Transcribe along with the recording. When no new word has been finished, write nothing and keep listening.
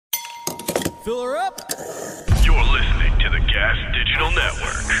Fill her up. You're listening to the Gas Digital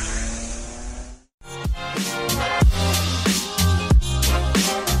Network.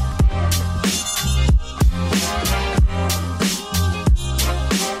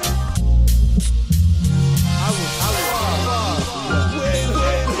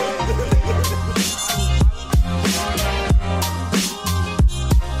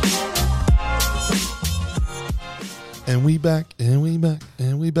 And we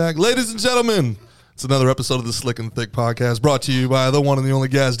back. Ladies and gentlemen, it's another episode of the Slick and Thick podcast brought to you by the one and the only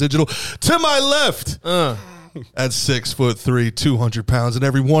Gas Digital. To my left, at 6'3", 200 pounds, and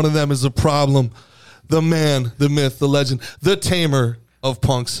every one of them is a problem. The man, the myth, the legend, the tamer of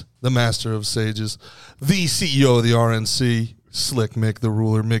punks, the master of sages, the CEO of the RNC, Slick Mick, the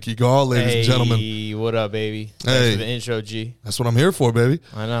ruler, Mickey Gall. Ladies and gentlemen. Hey, what up, baby? Thanks for the intro, G. That's what I'm here for, baby.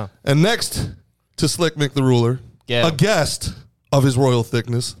 I know. And next to Slick Mick, the ruler, a guest of his royal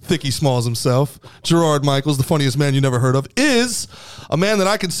thickness, Thicky Smalls himself, Gerard Michaels, the funniest man you never heard of, is a man that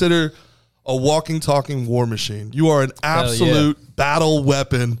I consider a walking, talking war machine. You are an absolute battle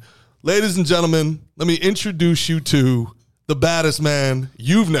weapon. Ladies and gentlemen, let me introduce you to the baddest man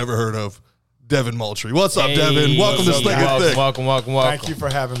you've never heard of, Devin Moultrie. What's up, Devin? Welcome to Slick and Thick. Welcome. Thank you for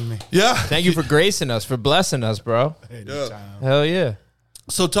having me. Yeah. Thank you for gracing us, for blessing us, bro. Hell yeah.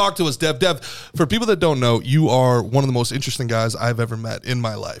 So talk to us, Dev. Dev, for people that don't know, you are one of the most interesting guys I've ever met in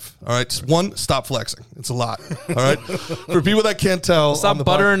my life. All right? One, stop flexing. It's a lot. All right? For people that can't tell. Stop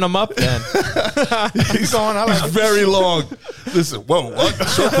buttering them up then. He's very long. Listen, whoa, what?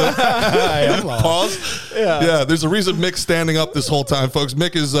 Pause. Yeah, there's a reason Mick's standing up this whole time, folks.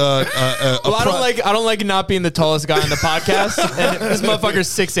 Mick is I don't like not being the tallest guy on the podcast. And this motherfucker's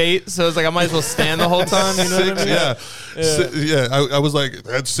 6'8", so it's like I might as well stand the whole time. You know what I mean? Yeah. I was like,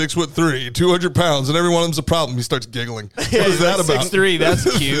 that's 6'3", 200 pounds, and every one of them's a problem. He starts giggling. What is that about? 6'3",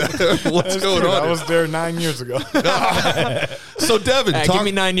 that's cute. What's going on? I was there 9 years ago. So Devin, give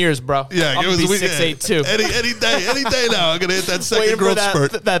me 9 years, bro. Yeah, I'm gonna be 6'8" too. Any day now. I'm gonna hit that second growth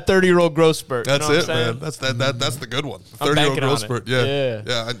spurt. That 30-year-old growth spurt. That's it, man. That's the good one. The 30-year-old growth spurt. Yeah.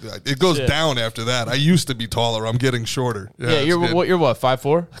 It goes down after that. I used to be taller. I'm getting shorter. You're what?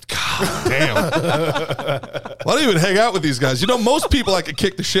 5'4"? God damn. Why don't you even hang out with these guys? You know, most people I could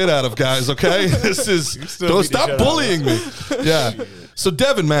kick the shit out of, guys, okay? Don't stop bullying me. Yeah. So,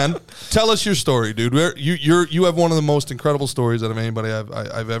 Devin, man, tell us your story, dude. You have one of the most incredible stories out of anybody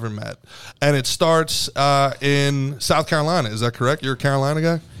I've ever met. And it starts in South Carolina. Is that correct? You're a Carolina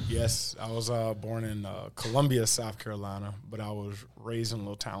guy? Yes. I was born in Columbia, South Carolina, but I was raised in a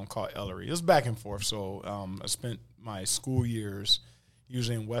little town called Ellery. It was back and forth. So, I spent my school years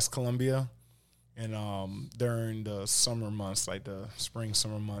usually in West Columbia. And during the summer months, like the spring,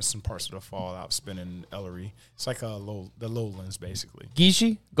 summer months, and parts of the fall, I was spending Ellery. It's like the lowlands, basically.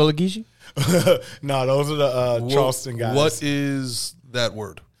 Geechee? Gullah Geechee? No, those are the Charleston guys. What is that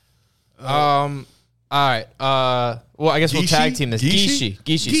word? All right. Well, I guess we'll tag team this.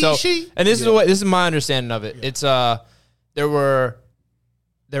 Geechee. So, and this is my understanding of it. Yeah. It's there were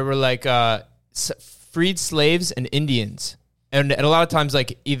like freed slaves and Indians. And a lot of times,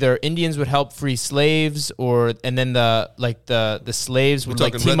 like either Indians would help free slaves, and then the slaves would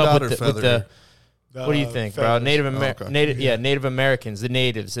like team up with the what do you think, bro? Native Americans, the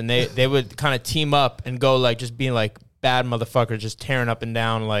natives, and they would kind of team up and go like just being like bad motherfuckers, just tearing up and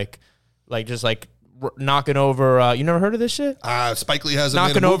down, like knocking over. You never heard of this shit? Spike Lee has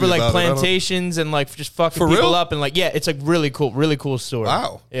knocking over like plantations and like just fucking For people real? up and like it's like really cool story.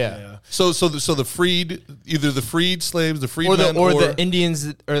 Wow. Yeah. So the freed, either the freed slaves, the freed or men, the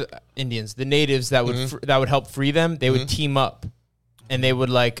Indians, the natives that would that would help free them. They would team up. And they would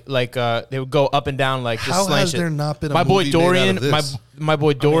they would go up and down like just how slang has shit. there not been a my boy movie Dorian? made out of this? My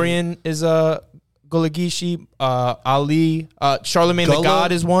boy Dorian is Gullah Geechee, Ali, Charlemagne the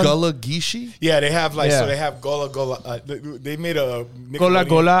God is one. Gullah Geechee? Yeah, they have so they have Gola. They made a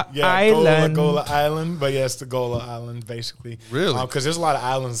Gola Island. Gola Island, but it's the Gola Island basically. Really? Because there's a lot of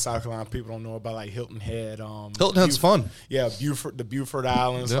islands in South Carolina people don't know about, like Hilton Head. Hilton Head's fun. Yeah, the Beaufort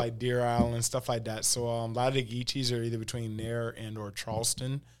Islands, like Deer Island, stuff like that. So a lot of the Geechees are either between there and or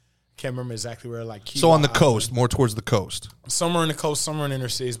Charleston. Can't remember exactly where. So on the coast, more towards the coast. Some are in the coast, some are in inner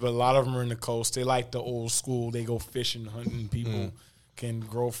cities, but a lot of them are in the coast. They like the old school. They go fishing, hunting. People can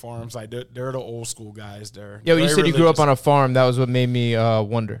grow farms. Like they're the old school guys. They're you said you grew up on a farm. That was what made me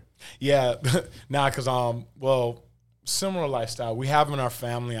wonder. Yeah, because similar lifestyle. We have them in our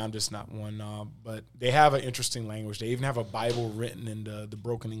family. I'm just not one. But they have an interesting language. They even have a Bible written in the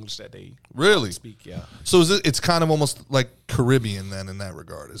broken English that they really speak. Yeah. So it's kind of almost like Caribbean then in that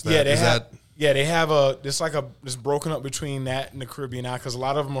regard. Is that? Yeah, they have it's broken up between that and the Caribbean now because a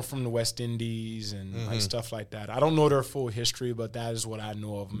lot of them are from the West Indies and like stuff like that. I don't know their full history, but that is what I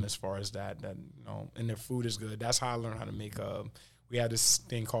know of them as far as that and their food is good. That's how I learned how to make we had this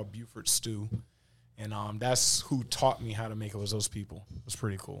thing called Buford stew. And that's who taught me how to make it was those people. It was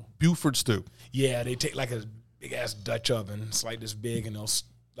pretty cool. Buford stew. Yeah, they take like a big ass Dutch oven. It's like this big, and they'll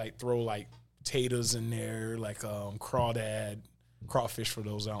like throw like potatoes in there, like crawfish for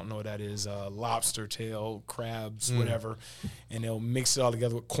those that don't know what that is, lobster tail, crabs, whatever. And they'll mix it all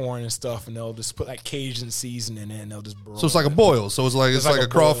together with corn and stuff, and they'll just put like Cajun seasoning in it, and they'll just broil. So it's like a boil. So it's like a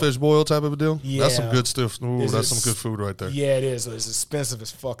crawfish boil type of a deal. Yeah, that's some good stuff. Ooh, that's some good food right there. Yeah, it is. It's expensive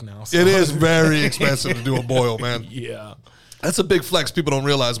as fuck now. So. It is very expensive to do a boil, man. Yeah. That's a big flex people don't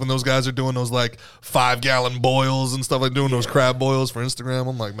realize when those guys are doing those like 5-gallon boils and stuff, like doing those crab boils for Instagram.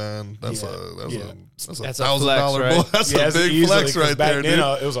 I'm like, man, that's a $1,000 right? boil. That's a big flex right there, dude.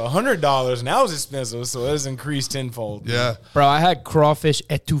 It was $100 and that was expensive, so it was increased tenfold. Yeah, bro, I had crawfish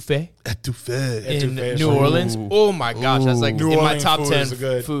etouffee in New Orleans. Oh my gosh, that's like in my top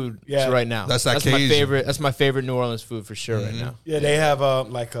 10 food right now. That's my favorite. That's my favorite New Orleans food for sure right now. Yeah, they have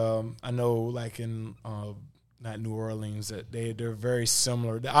I know like in. Not New Orleans, that they're very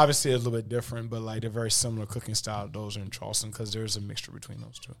similar. Obviously, a little bit different, but like they're very similar cooking style. Those are in Charleston because there's a mixture between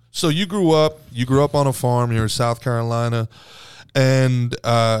those two. So you grew up on a farm. You're in South Carolina, and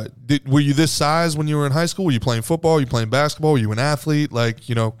were you this size when you were in high school? Were you playing football? Were you playing basketball? Were you an athlete? Like,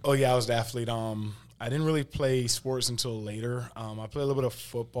 you know? Oh yeah, I was an athlete. I didn't really play sports until later. I played a little bit of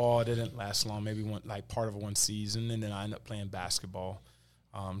football. It didn't last long. Maybe part of one season, and then I ended up playing basketball.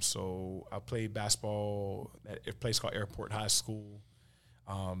 So I played basketball at a place called Airport High School.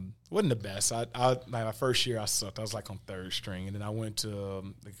 Wasn't the best. My first year I sucked. I was like on third string, and then I went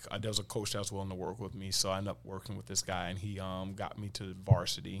to there was a coach that was willing to work with me, so I ended up working with this guy, and he got me to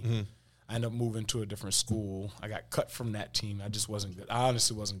varsity. Mm-hmm. I ended up moving to a different school. I got cut from that team. I just wasn't good. I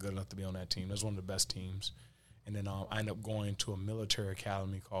honestly wasn't good enough to be on that team. That was one of the best teams. And then I ended up going to a military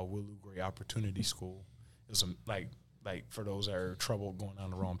academy called Willow Gray Opportunity School. It was like for those that are troubled going down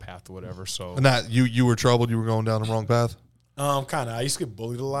the wrong path or whatever. So and that you were troubled, you were going down the wrong path? Kind of. I used to get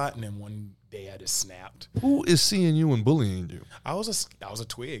bullied a lot, and then one day I just snapped. Who is seeing you and bullying you? I was a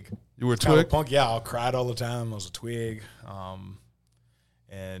twig. You were a twig? Punk, yeah. I cried all the time. I was a twig.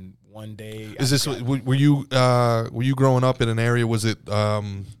 And one day, were you growing up in an area? Was it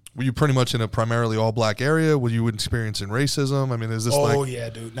were you pretty much in a primarily all black area? Were you experiencing racism? I mean, is this yeah,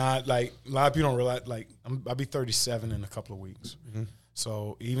 dude. Not like a lot of people don't realize. Like, I'll be 37 in a couple of weeks. Mm-hmm.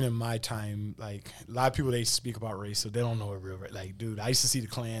 So even in my time, like a lot of people, they speak about race, so they don't know it real. Like, dude, I used to see the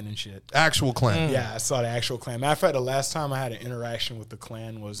Klan and shit. Actual Klan. Yeah, I saw the actual Klan. Matter of fact, the last time I had an interaction with the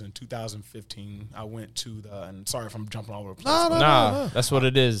Klan was in 2015. I went to and sorry if I'm jumping all over the place. No, that's what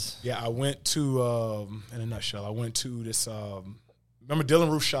it is. Yeah, I went to, in a nutshell, I went to this, remember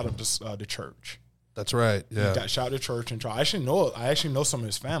Dylan Roof shot up the church. That's right. Yeah, he got shot at the church and I actually know some of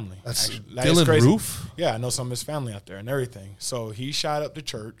his family. That's Dylan crazy. Roof. Yeah, I know some of his family out there and everything. So he shot up the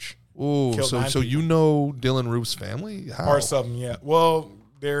church. Ooh, so you know Dylan Roof's family? How? Parts of them, yeah. Well,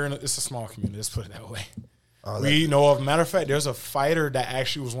 it's a small community. Let's put it that way. We know of. Matter of fact, there's a fighter that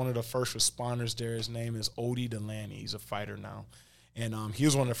actually was one of the first responders there. His name is Odie Delaney. He's a fighter now. And he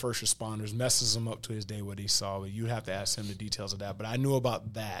was one of the first responders, messes him up to his day what he saw. But you'd have to ask him the details of that. But I knew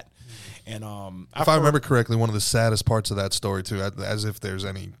about that. And if I remember correctly, one of the saddest parts of that story, too, as if there's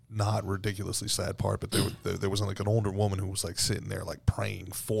any not ridiculously sad part, but there was like an older woman who was like sitting there like praying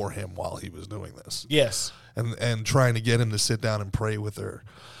for him while he was doing this. Yes. And trying to get him to sit down and pray with her.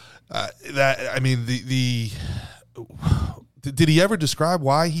 Did he ever describe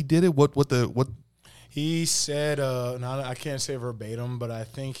why he did it? What he said, I can't say verbatim, but I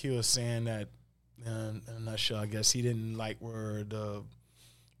think he was saying that, in a nutshell, I guess he didn't like where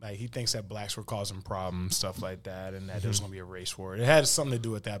he thinks that blacks were causing problems, stuff like that, and that there's going to be a race war. It had something to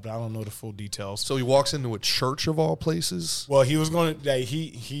do with that, but I don't know the full details. So he walks into a church of all places? Well, he was going to,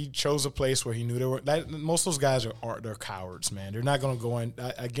 he chose a place where he knew there were, most of those guys they're cowards, man. They're not going to go in.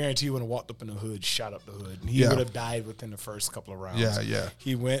 I guarantee you, when he walked up in the hood, shot up the hood. He would have died within the first couple of rounds. Yeah.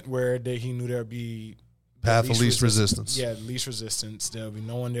 He went where he knew there would be path of least resistance. Yeah, least resistance. There would be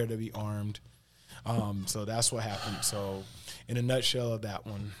no one there to be armed. So that's what happened. So in a nutshell of that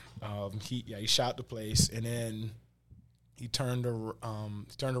one, he shot the place, and then he turned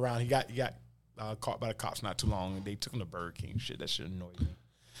around. He got caught by the cops not too long, and they took him to Burger King. Shit, that shit annoyed me.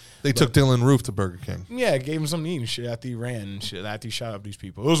 They took Dylan Roof to Burger King. Yeah, gave him something to eat and shit after he ran and shit, after he shot up these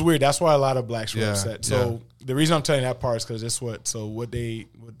people. It was weird. That's why a lot of blacks were upset. So the reason I'm telling you that part is because what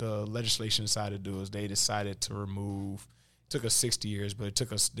the legislation decided to do is they decided to remove, it took us 60 years, but it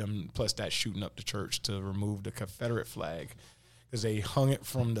took us them plus that shooting up the church to remove the Confederate flag because they hung it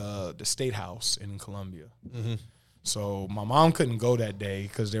from the State House in Columbia. Mm-hmm. So my mom couldn't go that day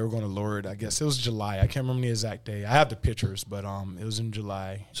because they were going to lower it. I guess it was July. I can't remember the exact day. I have the pictures, but it was in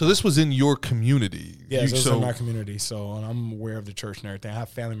July. So this was in your community? Yeah, it was in my community. So and I'm aware of the church and everything. I have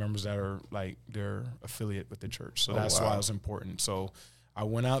family members that are like they're affiliate with the church. So that's why it was important. So I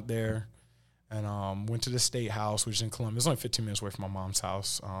went out there and went to the State House, which is in Columbia. It's only 15 minutes away from my mom's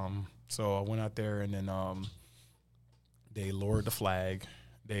house. So I went out there and then they lowered the flag.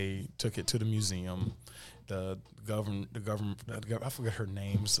 They took it to the museum. The government, I forget her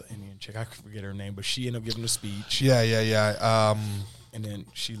name, it's an Indian chick. I forget her name, but she ended up giving a speech. Yeah. And then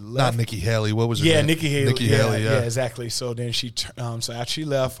she left. Not Nikki Haley. What was her name? Yeah, Nikki Haley. Haley, yeah, exactly. So then so after she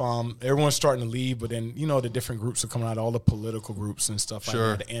left, everyone's starting to leave, but then, the different groups are coming out, all the political groups and stuff like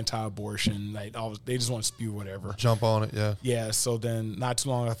that, the anti-abortion, like they just want to spew whatever. Jump on it, yeah. Yeah, so then not too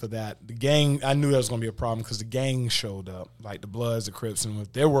long after that, the gang, I knew that was going to be a problem because the gang showed up, like the Bloods, the Crips, and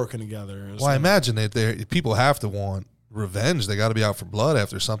they're working together. Well, I imagine that people have to want revenge. They got to be out for blood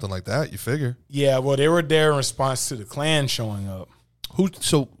after something like that, you figure. Yeah, well, they were there in response to the Klan showing up.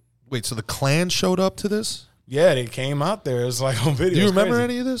 So the Klan showed up to this? Yeah, they came out there. It's like on video. Do you remember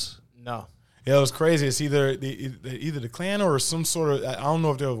any of this? No. Yeah, it was crazy. It's either the Klan or some sort of, I don't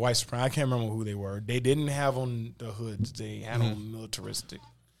know if they were white supremacists. I can't remember who they were. They didn't have on the hoods. They had on militaristic,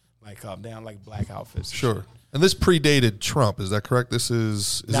 like down like black outfits. Sure. And this predated Trump. Is that correct? This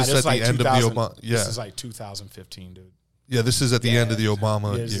is at the end of the Obama? Yeah. This is like 2015, dude. Yeah, this is at the end of the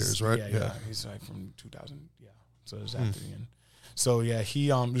Obama years, right? Yeah. He's like from 2000. Yeah. So it's after the end. So yeah, he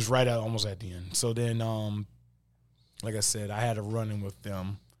was right out almost at the end. So then, like I said, I had a run-in with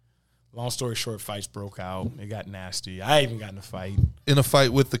them. Long story short, fights broke out. It got nasty. I even got in a fight. In a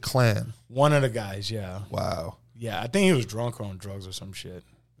fight with the Klan? One of the guys, yeah. Wow. Yeah, I think he was drunk or on drugs or some shit.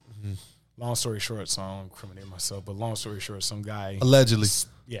 Mm-hmm. Long story short, so I don't incriminate myself, but long story short, some guy. Allegedly.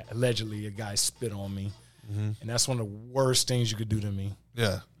 Allegedly, a guy spit on me. Mm-hmm. And that's one of the worst things you could do to me.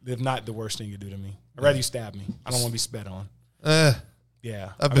 Yeah. If not the worst thing you could do to me. I'd rather you stab me. I don't want to be spit on.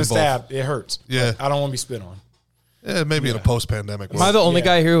 Yeah. I've been stabbed. It hurts. Yeah. I don't want to be spit on. Yeah, maybe in a post-pandemic world. Am I the only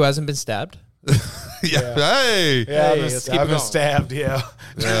guy here who hasn't been stabbed? Yeah. Hey. Yeah, I've been stabbed, yeah.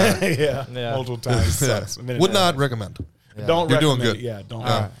 Multiple times. Sucks. Would not recommend. Yeah. Don't You're recommend doing good. it. Yeah, don't.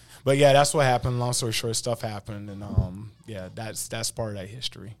 Right. But yeah, that's what happened. Long story short, stuff happened, and that's part of that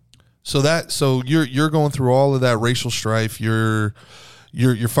history. So you're going through all of that racial strife. You're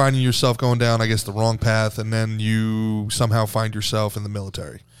finding yourself going down, I guess, the wrong path, and then you somehow find yourself in the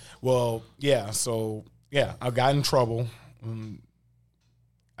military. Well, yeah. So yeah, I got in trouble.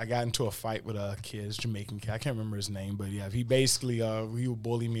 I got into a fight with a kid, Jamaican kid. I can't remember his name, but yeah, he basically he would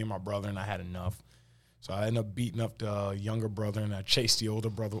bully me and my brother, and I had enough. So I ended up beating up the younger brother, and I chased the older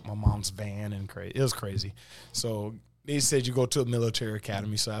brother with my mom's van, and it was crazy. So they said you go to a military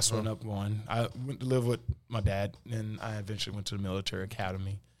academy, so that's what I ended up going. I went to live with my dad, and I eventually went to the military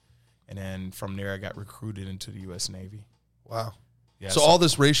academy. And then from there, I got recruited into the U.S. Navy. Wow. Yeah, so all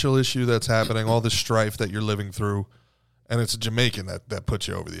this racial issue that's happening, all this strife that you're living through, and it's a Jamaican that puts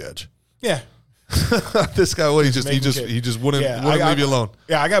you over the edge. Yeah. This guy, he just wouldn't leave you alone.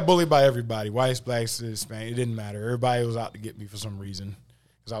 Yeah, I got bullied by everybody, whites, blacks, Hispanic. It didn't matter. Everybody was out to get me for some reason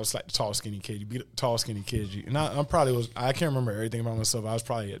because I was like the tall, skinny kid. You beat a tall, skinny kid, and I probably was. I can't remember everything about myself. I was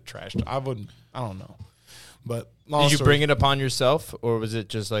probably a trash. I don't know. But did you bring it upon yourself, or was it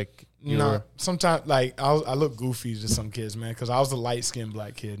just like sometimes like I look goofy to some kids, man, because I was the light skinned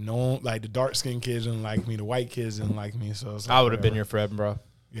black kid. No, like the dark skinned kids didn't like me. The white kids didn't like me. So like, I would have been your friend, bro.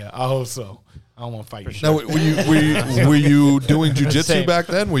 Yeah, I hope so. I don't want to fight you. Now, were you doing jiu-jitsu back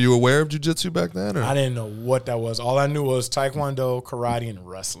then? Were you aware of jiu-jitsu back then? Or? I didn't know what that was. All I knew was taekwondo, karate, and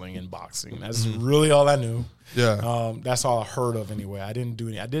wrestling and boxing. That's really all I knew. Yeah. That's all I heard of anyway. I didn't do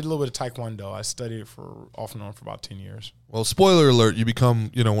any. I did a little bit of taekwondo. I studied it off and on for about 10 years. Well, spoiler alert, you become,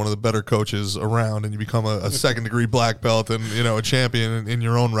 one of the better coaches around, and you become a second-degree black belt and, a champion in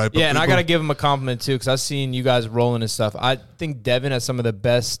your own right. Yeah, and I got to give him a compliment, too, because I've seen you guys rolling and stuff. I think Devin has some of the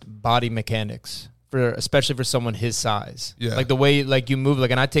best body mechanics, especially for someone his size. Yeah. Like the way you move,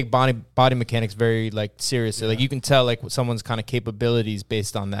 and I take body mechanics very, seriously. Yeah. You can tell, someone's kind of capabilities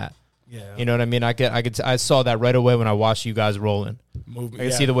based on that. Yeah. You know what I mean? I saw that right away when I watched you guys rolling. Movement. I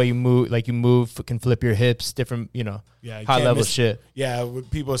can see the way you move, like you move, can flip your hips, different, high level shit. Yeah,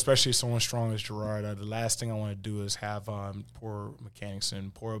 with people, especially someone strong as Gerard, the last thing I want to do is have poor mechanics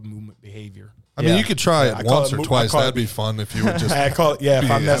and poor movement behavior. I mean, you could try it once or twice. That'd be fun if you would just.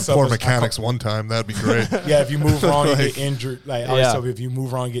 If I mess up, poor mechanics one time, that'd be great. Yeah, if you move wrong, you get injured. Like I always tell you, if you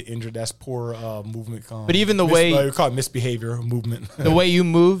move wrong, get injured. That's poor movement. But even the way we call it misbehavior movement. The way you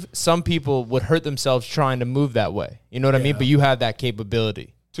move, some people would hurt themselves trying to move that way. You know what I mean? But you have that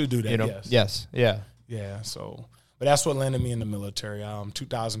capability to do that. Yes. Yeah. So, but that's what landed me in the military.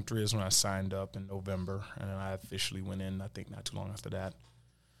 2003 is when I signed up in November, and then I officially went in. I think not too long after that.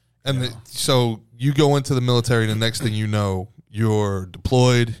 And so you go into the military, and the next thing you know, you're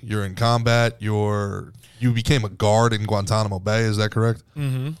deployed, you're in combat, you became a guard in Guantanamo Bay. Is that correct?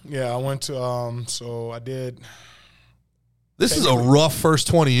 Mm-hmm. Yeah, I went to. So I did. This is a rough first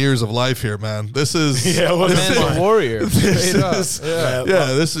 20 years of life here, man. This is a warrior. This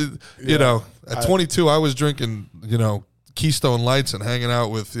is at 22 I was drinking, Keystone Lights and hanging out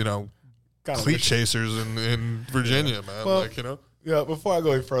with, cleat chasers in Virginia, man. Well, yeah, before I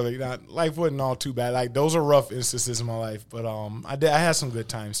go any further, life wasn't all too bad. Like, those are rough instances in my life, but I had some good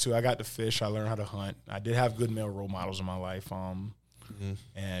times too. I got to fish. I learned how to hunt. I did have good male role models in my life. And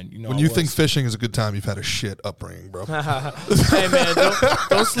when you think fishing is a good time, you've had a shit upbringing, bro. Hey man,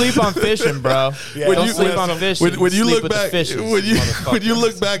 don't sleep on fishing, bro. Yeah, don't sleep on fishing. When you look back, when you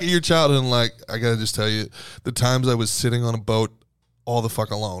look back at your childhood, and like, I gotta just tell you, the times I was sitting on a boat all the fuck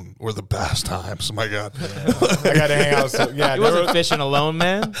alone were the best times. Oh my God. Yeah. I got to hang out. You wasn't fishing alone,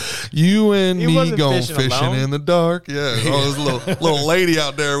 man. You and me going fishing in the dark. Yeah. Oh, there's a little lady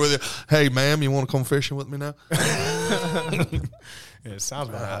out there with you. Hey, ma'am, you want to come fishing with me now? Yeah, it sounds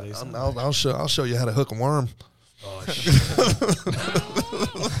about how they sound. I'll show you how to hook a worm. Oh, shit.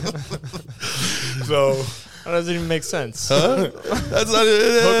 So... That doesn't even make sense. Huh? That's not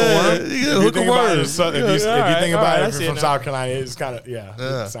it. Hook a worm? You get hook a worm. If you think about it from South Carolina, it's kind of,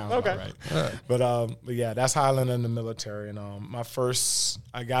 it sounds about right. Yeah. But yeah, that's how I landed in the military. And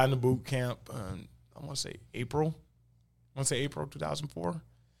I got into boot camp, I want to say April 2004.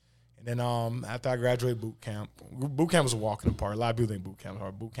 And then after I graduated boot camp was a walk in the park. A lot of people think boot camp was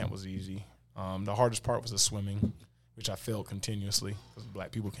hard. Boot camp was easy. The hardest part was the swimming, which I failed continuously because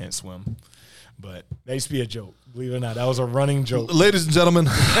black people can't swim. But that used to be a joke. Believe it or not, that was a running joke. Ladies and gentlemen,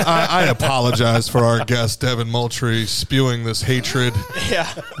 I apologize for our guest, Devin Moultrie, spewing this hatred.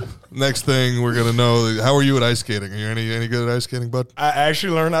 Yeah. Next thing we're going to know, how are you at ice skating? Are you any good at ice skating, bud? I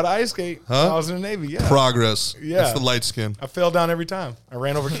actually learned how to ice skate when I was in the Navy, yeah. Progress. Yeah. It's the light skin. I fell down every time. I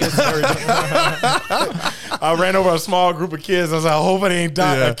ran over kids and everything. I ran over a small group of kids. I was like, I hope I ain't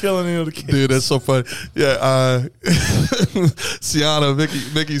dying, killing any of the kids. Dude, that's so funny. Yeah, Sienna,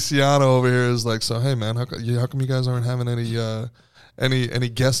 Mickey Sienna over here is like, so hey man, how come you guys aren't having any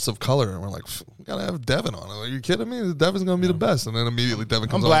guests of color? And we're like, we gotta have Devin on. Are you kidding me? Devin's gonna be the best. And then immediately Devin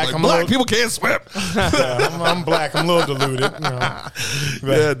comes on like, black people can't swim. I'm black. I'm a little deluded.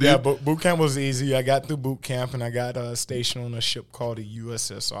 But boot camp was easy. I got through boot camp and I got stationed on a ship called the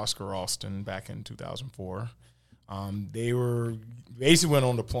USS Oscar Alston back in 2004. They were basically went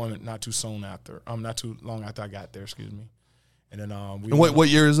on deployment not too long after I got there. Excuse me. And then what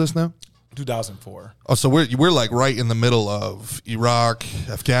year is this now? 2004. Oh, so we're like right in the middle of Iraq,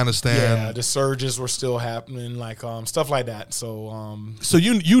 Afghanistan. Yeah, the surges were still happening, like stuff like that. So so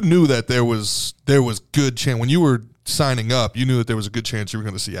you knew that there was good chance when you were signing up. You knew that there was a good chance you were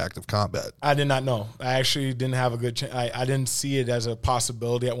going to see active combat. I did not know. I actually didn't have a good chance. I didn't see it as a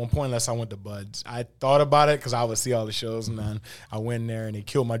possibility at one point unless I went to Buds. I thought about it because I would see all the shows, and then I went in there and they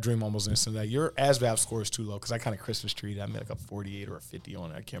killed my dream almost instantly. Like, your ASVAB score is too low because I kind of Christmas treated. I made like a 48 or a 50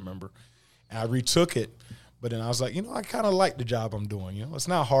 on it. I can't remember. And I retook it, but then I was like, I kind of like the job I'm doing. It's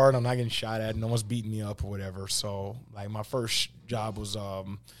not hard. I'm not getting shot at. No one's beating me up or whatever. So, like, my first job was I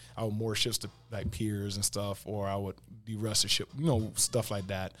would moor ships to, like, piers and stuff, or I would de-rust a ship, stuff like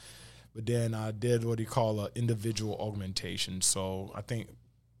that. But then I did what you call individual augmentation. So I think,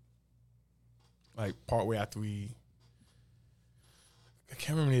 like, partway after I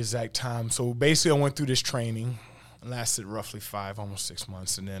can't remember the exact time. So basically I went through this training. It lasted roughly 5, almost 6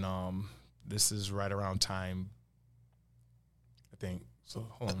 months. And then this is right around time, I think. So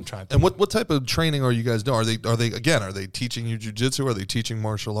hold on, I'm trying to think. And what type of training are you guys doing? Are they teaching you jiu-jitsu? Are they teaching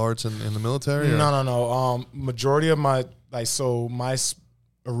martial arts in the military? Or? No. Majority of my my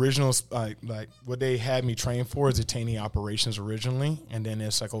original what they had me train for is detainee operations originally, and then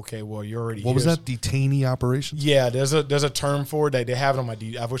it's like, okay, well, you're already. What was that, detainee operations? Yeah, there's a term for it that they have it on my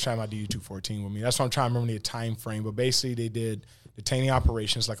I wish I had my DD-214 with me. That's what I'm trying to remember the time frame. But basically, they did detaining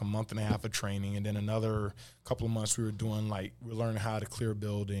operations, like a month and a half of training, and then another couple of months we were doing we learned how to clear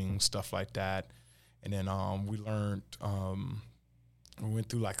buildings, stuff like that, and then we learned we went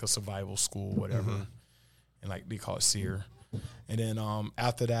through like a survival school, whatever, and like they call it SEER, and then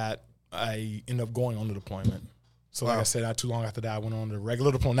after that I ended up going on the deployment. So like I said, not too long after that I went on the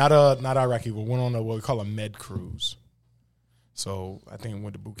regular deployment, not Iraqi, but went on what we call a med cruise. So I think I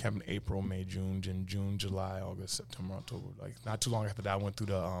went to boot camp in April, May, June, July, August, September, October. Like not too long after that, I went through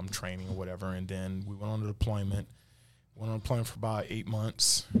the training or whatever, and then we went on the deployment. Went on deployment for about 8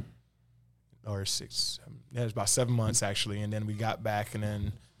 months, or 6, 7. Yeah, it was about 7 months actually, and then we got back, and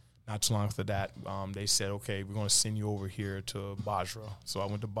then not too long after that, they said, okay, we're going to send you over here to Basra. So I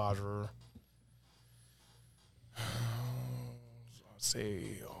went to Basra. I'd say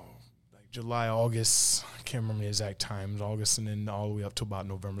July, August. I can't remember the exact times. August, and then all the way up to about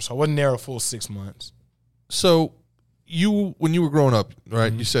November. So I wasn't there a full 6 months. So when you were growing up,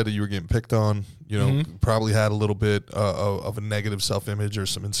 right, you said that you were getting picked on, probably had a little bit of a negative self-image or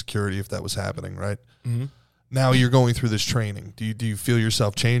some insecurity if that was happening, right? Now you're going through this training. Do you feel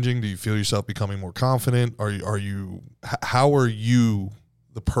yourself changing? Do you feel yourself becoming more confident? How are you,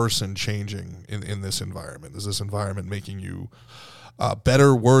 the person, changing in this environment? Is this environment making you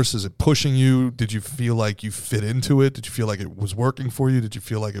better, worse? Is it pushing you? Did you feel like you fit into it? Did you feel like it was working for you? Did you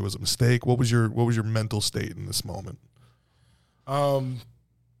feel like it was a mistake? What was your mental state in this moment?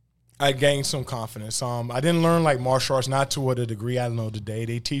 I gained some confidence. I didn't learn like martial arts, not to what a degree I know today.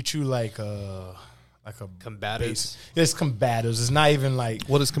 They teach you like a combatives. It's combatives. It's not even like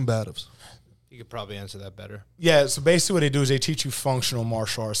what is combatives? You could probably answer that better. Yeah, so basically what they do is they teach you functional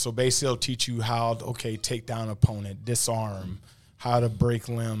martial arts. So basically they'll teach you how to, take down an opponent, disarm, how to break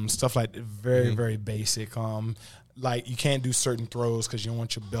limbs, stuff like that. Very, very basic. Like you can't do certain throws because you don't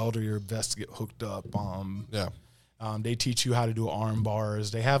want your belt or your vest to get hooked up. They teach you how to do arm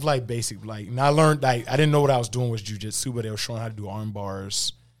bars. They have like basic, and I learned, I didn't know what I was doing was jiu-jitsu, but they were showing how to do arm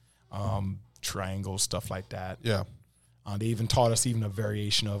bars, triangles, stuff like that. Yeah. They even taught us even a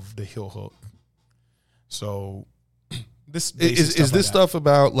variation of the heel hook. So this is this stuff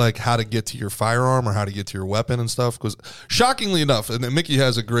about like how to get to your firearm or how to get to your weapon and stuff? Because shockingly enough, and Mickey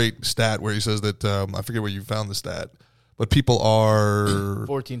has a great stat where he says that I forget where you found the stat, but people are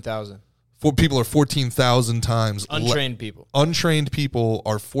 14,000. People are 14,000 times untrained people. Untrained people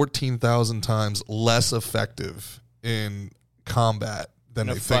are 14,000 times less effective in combat than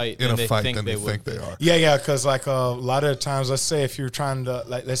they think they are. Yeah, because like a lot of the times, let's say if you're trying to,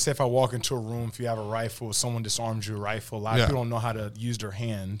 let's say if I walk into a room, if you have a rifle, someone disarms your rifle, a lot of people don't know how to use their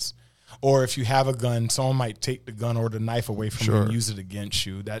hands. Or if you have a gun, someone might take the gun or the knife away from you and use it against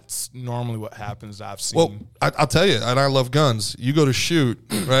you. That's normally what happens. I've seen. Well, I'll tell you, and I love guns. You go to shoot,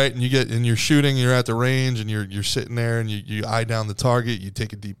 right, and you're shooting, you're at the range, and you're sitting there, and you eye down the target. You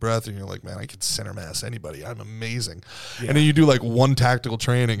take a deep breath, and you're like, man, I could center mass anybody. I'm amazing. Yeah. And then you do like one tactical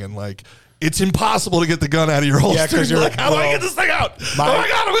training, and like it's impossible to get the gun out of your holster. Yeah, because you're like, how do I get this thing out? Oh my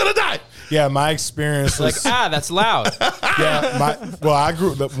God, I'm gonna die. Yeah, my experience was that's loud.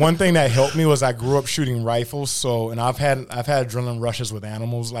 One thing that helped me was I grew up shooting rifles. So, and I've had adrenaline rushes with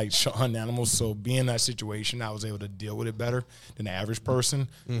animals, like hunting animals. So, being in that situation, I was able to deal with it better than the average person.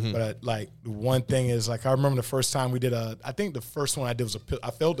 But the one thing is, I remember the first time we did I think the first one I did was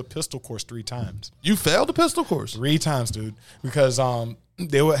I failed the pistol course 3 times. You failed the pistol course 3 times, dude, because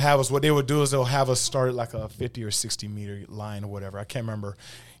they would have us. What they would do is they'll have us start at like a 50 or 60 meter line or whatever. I can't remember.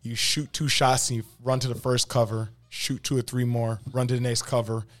 You shoot 2 shots and you run to the first cover, shoot 2 or 3 more, run to the next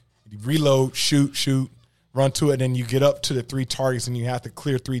cover, you reload, shoot, run to it, and then you get up to the 3 targets and you have to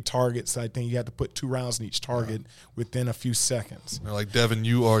clear 3 targets. I think you have to put 2 rounds in each target within a few seconds. They're like, Devin,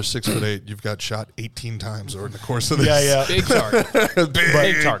 you are 6'8". You've got shot 18 times over the course of this. Yeah. Big target.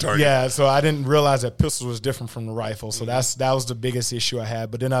 Big target. Yeah, so I didn't realize that pistol was different from the rifle. So that was the biggest issue I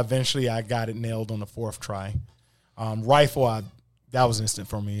had. But then eventually I got it nailed on the 4th try. Rifle, that was instant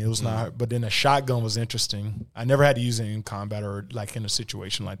for me. It was not, but then a shotgun was interesting. I never had to use it in combat or like in a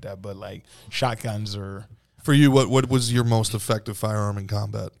situation like that. But like shotguns are for you. What was your most effective firearm in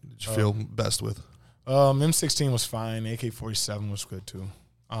combat? Did you feel best with? M16 was fine. AK-47 was good too.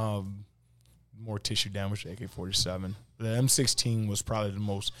 More tissue damage. AK-47. The M16 was probably the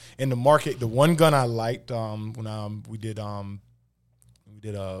most in the market. The one gun I liked when we did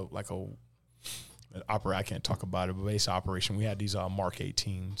I can't talk about it, but base operation, we had these Mark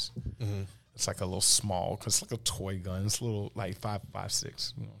 18s. It's like a little small, because it's like a toy gun. It's a little, like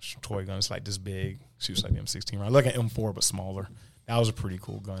 5.56, toy gun. It's like this big. Shoots like the M16, right? Like an M4, but smaller. That was a pretty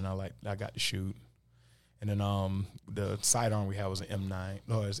cool gun. I got to shoot. And then the sidearm we had was an M9.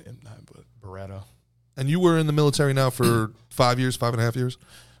 No, it was an M9, but Beretta. And you were in the military now for 5 years, 5.5 years?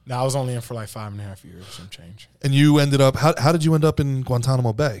 No, I was only in for like 5.5 years, some change. And you ended up, how did you end up in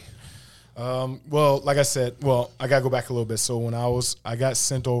Guantanamo Bay? Well, like I said, I got to go back a little bit. So when I got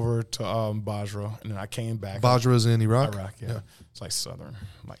sent over to Basra, and then I came back. Basra is in Iraq? Iraq, yeah. It's like southern,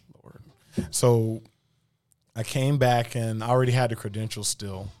 like Lord. So I came back, and I already had the credentials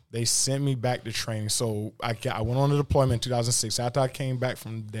still. They sent me back to training. So I went on a deployment in 2006. After I came back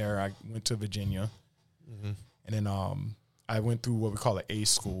from there, I went to Virginia. Mm-hmm. And then I went through what we call an A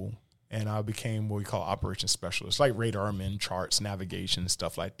school, and I became what we call operations specialist, like radarman, charts, navigation,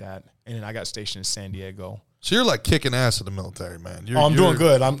 stuff like that. And then I got stationed in San Diego. So you're like kicking ass in the military, man. I'm doing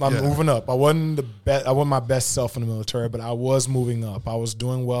good. I'm moving up. I wasn't I wasn't my best self in the military, but I was moving up. I was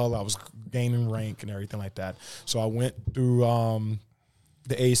doing well. I was gaining rank and everything like that. So I went through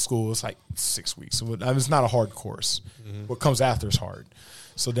the A school. It's like 6 weeks. It's not a hard course. Mm-hmm. What comes after is hard.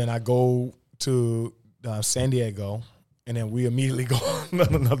 So then I go to San Diego, and then we immediately go on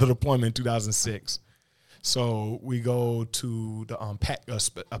another deployment in 2006. So we go to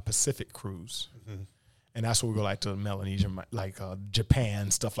the Pacific cruise. Mm-hmm. And that's where we go like to Melanesian, like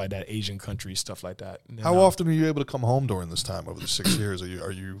Japan, stuff like that, Asian countries, stuff like that. Then, how often are you able to come home during this time over the 6 years?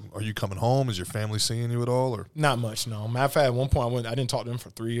 Are you coming home? Is your family seeing you at all? Or not much, no. Matter of fact, at one point I didn't talk to them for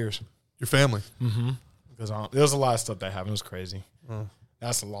 3 years. Your family? Mm-hmm. Because there was a lot of stuff that happened. It was crazy.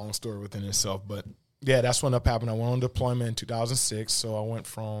 That's a long story within itself. But yeah, that's when up happened. I went on deployment in 2006. So I went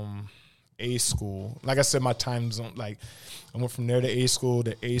from A school. Like I said, my time zone, like I went from there to A school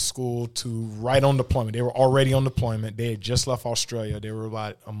to right on deployment. They were already on deployment. They had just left Australia. They were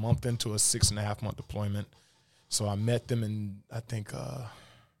about a month into a 6.5 month deployment. So I met them in, I think,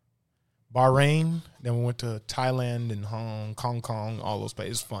 Bahrain. Then we went to Thailand and Hong Kong, all those places.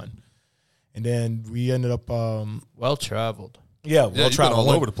 It was fun. And then we ended up well traveled. Yeah, well traveled. All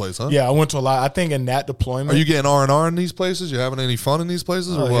over the place, huh? Yeah, I went to a lot. I think in that deployment. Are you getting R&R in these places? You having any fun in these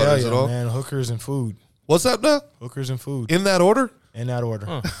places, or what? Is it all? Man, hookers and food. What's that now? Hookers and food. In that order? In that order.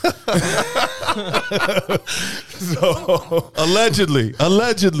 Huh. So allegedly.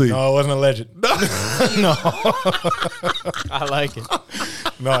 No, it wasn't alleged. No. I like it.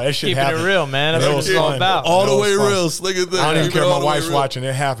 No, that shit Keeping happened. it real, man. That's what it's all about. All the way real. Slick it there. I don't even care if my wife's watching.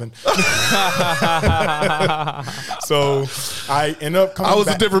 It happened. So I end up coming back. I was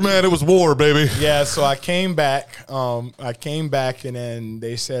a different man. It was war, baby. Yeah, so I came back. And then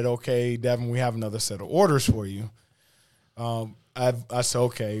they said, okay, Devin, we have another set of orders for you. I said,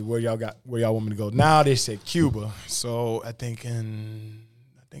 okay, where y'all want me to go? Now they said Cuba. So I think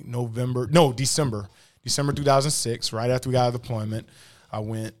December 2006, right after we got out of deployment, I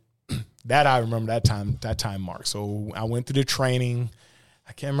went. That I remember that time mark. So I went through the training.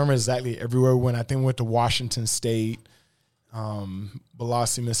 I can't remember exactly everywhere we went. I think we went to Washington State,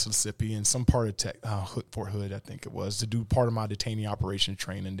 Biloxi, Mississippi, and some part of Fort Hood, I think it was, to do part of my detainee operation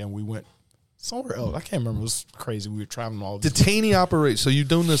training. Then we went somewhere else. I can't remember. It was crazy. We were traveling all this. Detainee operation. So you're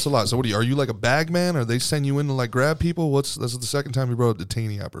doing this a lot. So what are you like a bag man, or they send you in to like grab people? This is the second time you brought up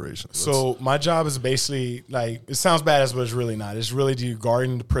detainee operations. So my job is basically like, it sounds badass, but it's really not. It's really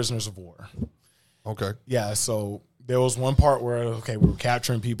guarding the prisoners of war. Okay. Yeah. So there was one part where, we were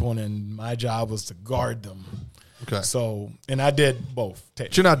capturing people, and then my job was to guard them. Okay. So, and I did both.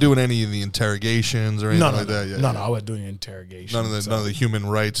 But you're not doing any of the interrogations or anything like that yet? No, I wasn't doing interrogations. None of the human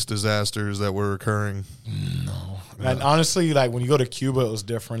rights disasters that were occurring? No. And honestly, like when you go to Cuba, it was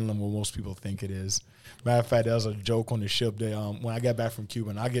different than what most people think it is. Matter of fact, there was a joke on the ship that when I got back from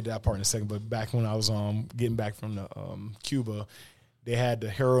Cuba, and I'll get to that part in a second, but back when I was getting back from the Cuba, they had the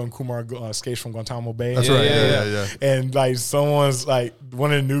Hero and Kumar escapes from Guantanamo Bay. That's right. Yeah. And like someone's like,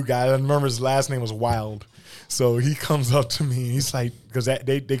 one of the new guys, I remember his last name was Wild. So he comes up to me, and he's like, because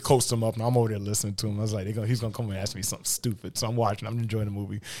they coached him up, and I'm over there listening to him. I was like, he's going to come and ask me something stupid. So I'm watching, I'm enjoying the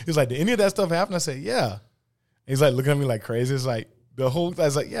movie. He's like, did any of that stuff happen? I said, yeah. He's like looking at me like crazy. It's like, the whole, I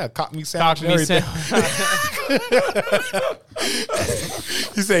was like, yeah, cock me sandwich and everything.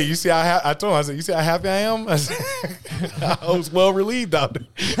 He said, you see how I told him, I said, you see how happy I am? I said, I was well relieved out there.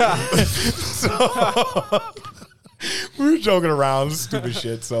 So we were joking around, stupid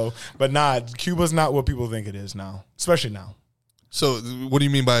shit. So, but Cuba's not what people think it is now, especially now. So, what do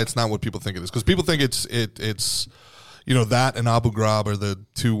you mean by it's not what people think it is? Because people think it's that and Abu Ghraib are the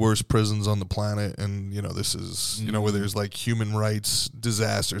two worst prisons on the planet, and this is where there's like human rights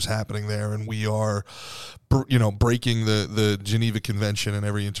disasters happening there, and we are, breaking the Geneva Convention and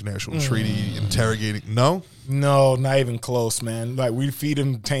every international treaty, interrogating. No, not even close, man. Like we feed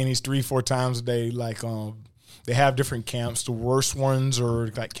them detainees 3-4 times a day, like They have different camps. The worst ones are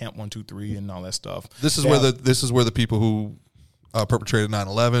like Camp 1, 2, 3, and all that stuff. This is where the people who perpetrated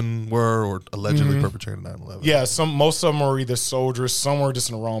 9/11 were, or allegedly perpetrated 9/11? Yeah, most of them were either soldiers, some were just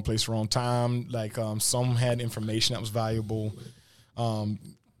in the wrong place, wrong time. Like some had information that was valuable.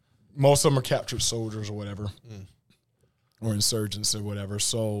 Most of them are captured soldiers or whatever, or insurgents or whatever.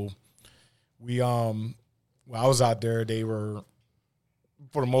 So we, when I was out there, they were,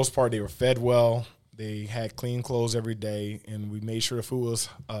 for the most part, they were fed well. They had clean clothes every day, and we made sure the food was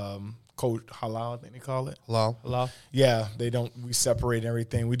code halal, I think they call it. Halal. Yeah, we separated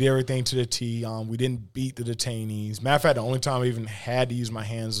everything. We did everything to the T. We didn't beat the detainees. Matter of fact, the only time I even had to use my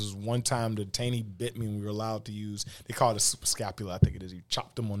hands was one time the detainee bit me and we were allowed to use, they call it a super scapula, I think it is. You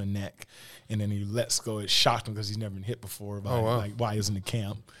chopped him on the neck and then he lets go. It shocked him because he's never been hit before by while he was in the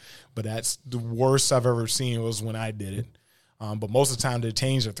camp. But that's the worst I've ever seen was when I did it. But most of the time, the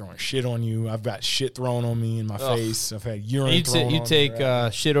detainees are throwing shit on you. I've got shit thrown on me in my face. I've had urine thrown on me. You take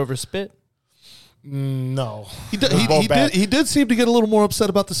shit over spit? No. He did seem to get a little more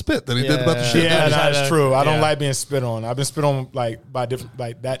upset about the spit than he did about the shit. Yeah, that's true. I don't like being spit on. I've been spit on by different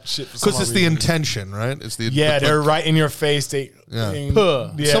that shit. Because it's the intention, right? It's they're right in your face.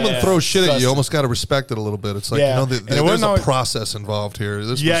 Someone throws shit at you, almost got to respect it a little bit. It's like there's a process involved here.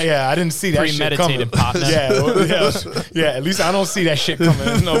 I didn't see that shit coming. At least I don't see that shit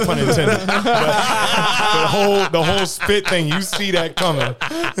coming. No pun intended. But the whole spit thing, you see that coming.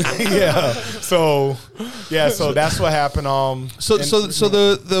 So that's what happened. So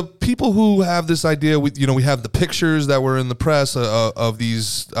the people who have this idea, we have the pictures that were in the press of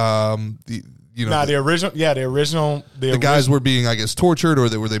these, the guys were being, I guess, tortured, or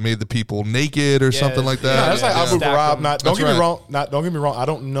they made the people naked or something like that. That's like Abu Ghraib. Don't get me wrong. I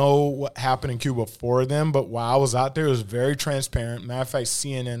don't know what happened in Cuba for them, but while I was out there, it was very transparent. Matter of fact,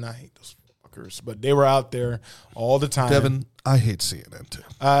 CNN, I hate those fuckers, but they were out there all the time. Devin, I hate CNN too.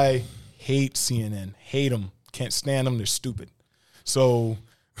 I hate CNN. Hate them. Can't stand them. They're stupid. So,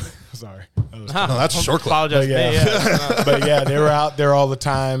 sorry. That's a short clip. Apologize. But they were out there all the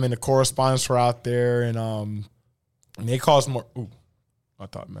time, and the correspondents were out there, and they caused more. Ooh, I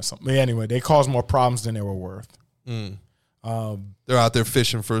thought I messed something. But anyway, they caused more problems than they were worth. They're out there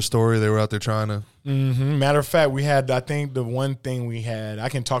fishing for a story. They were out there trying to. Matter of fact, I think the one thing we had, I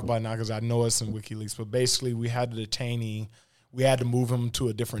can talk about it now because I know it's in WikiLeaks, but basically we had the detainee. We had to move him to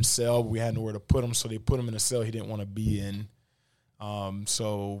a different cell. We had nowhere to put him, so they put him in a cell he didn't want to be in.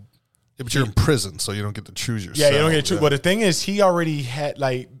 But you're in prison, so you don't get to choose your cell. Yeah, you don't get to choose. But the thing is, he already had,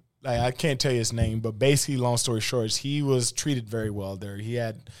 like I can't tell you his name, but basically, long story short, he was treated very well there. He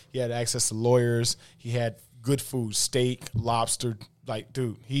had access to lawyers. He had good food, steak, lobster. Like,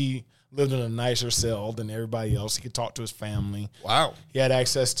 dude, he lived in a nicer cell than everybody else. He could talk to his family. Wow. He had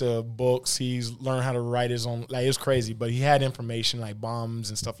access to books. He's learned how to write his own. Like, it was crazy, but he had information like bombs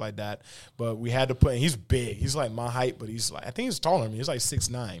and stuff like that. But we had to put. He's big. He's like my height, but he's like, I think he's taller than me. He's like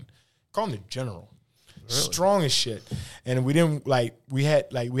 6'9". Call him the general. Really? Strong as shit. And we didn't we had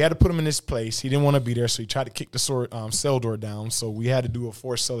to put him in this place. He didn't want to be there, so he tried to kick the cell door down. So we had to do a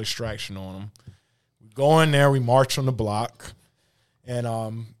forced cell extraction on him. We go in there. We march on the block, and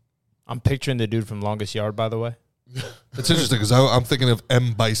I'm picturing the dude from Longest Yard, by the way. It's interesting because I'm thinking of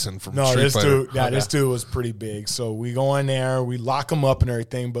M. Bison from Street Fighter. This dude was pretty big. So we go in there, we lock him up and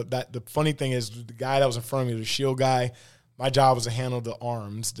everything. But the funny thing is, the guy that was in front of me, the shield guy, my job was to handle the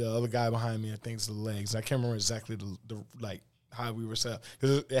arms. The other guy behind me, I think, is the legs. I can't remember exactly the how we were set up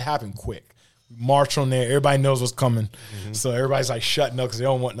because it happened quick. We march on there, everybody knows what's coming, so everybody's like shutting up because they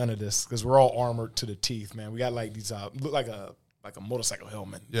don't want none of this because we're all armored to the teeth, man. We got like these look like a motorcycle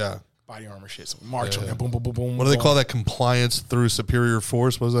helmet. Yeah. Body armor shit. So we march on there, boom, boom, boom, boom. What do they call that? Compliance through superior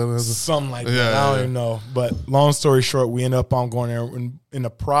force? Was that something like that? I don't even know. But long story short, we end up on going there. In the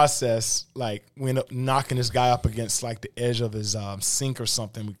process, like we end up knocking this guy up against like the edge of his sink or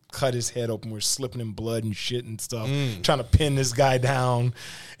something. We cut his head open. We're slipping in blood and shit and stuff, trying to pin this guy down.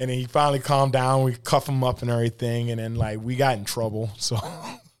 And then he finally calmed down. We cuff him up and everything. And then like we got in trouble. So.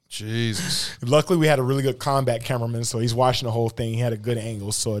 Jesus. Luckily, we had a really good combat cameraman, so he's watching the whole thing. He had a good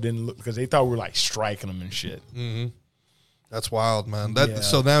angle, so it didn't look because they thought we were like striking him and shit. That's wild, man.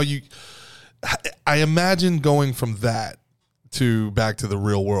 So now I imagine going from that to back to the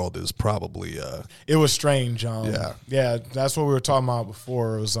real world is probably. It was strange. Yeah. That's what we were talking about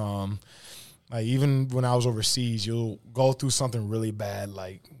before. It was like even when I was overseas, you'll go through something really bad,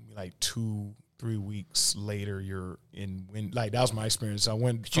 like 2-3 weeks later, you're in. Like that was my experience. I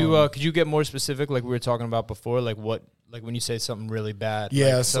went. Could you get more specific, like we were talking about before, like what, like when you say something really bad?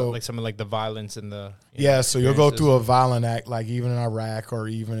 Yeah, like so like something like the violence and the. So you'll go through a violent act, like even in Iraq or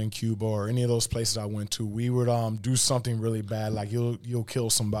even in Cuba or any of those places I went to. We would do something really bad, like you'll kill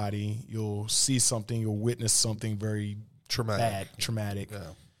somebody, you'll see something, you'll witness something very traumatic. Yeah.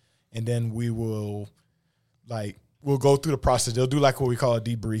 And then we'll go through the process. They'll do like what we call a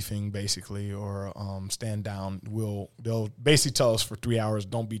debriefing, basically, or stand down. They'll basically tell us for 3 hours,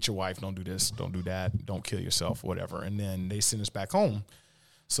 don't beat your wife, don't do this, don't do that, don't kill yourself, whatever. And then they send us back home.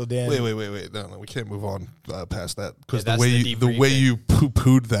 So then, wait, no, we can't move on past that because the way you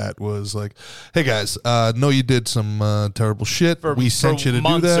poo-pooed that was like, hey guys, know you did some terrible shit. We sent you to do that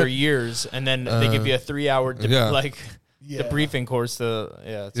months or years, and then they give you a 3 hour debriefing course. So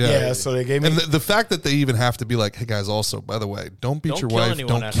they gave me, and the fact that they even have to be like, hey guys, also by the way, don't beat your wife,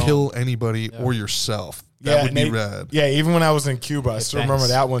 don't kill anybody or yourself. That would be rad. Yeah, even when I was in Cuba, I still remember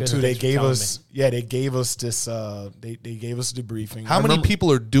that one too. They gave us this. They gave us debriefing. How many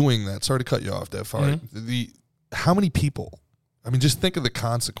people are doing that? Sorry to cut you off, Dev. How many people? I mean, just think of the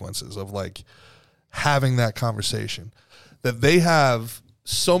consequences of like having that conversation. That they have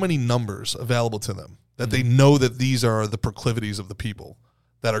so many numbers available to them that they know that these are the proclivities of the people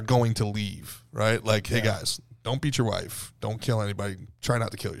that are going to leave. Right? Like, hey guys, don't beat your wife, don't kill anybody, try not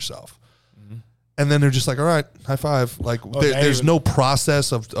to kill yourself. And then they're just like, all right, high five. Like, there's no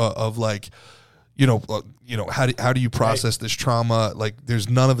process of like, how do you process this trauma? Like, there's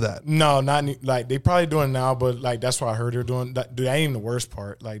none of that. No, not like they probably doing it now, but like that's what I heard they're doing. That ain't even the worst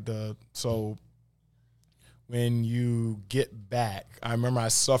part. Like so when you get back, I remember I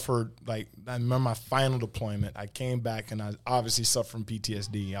suffered. Like I remember my final deployment. I came back and I obviously suffered from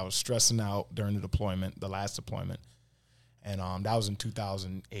PTSD. I was stressing out during the deployment, the last deployment, and that was in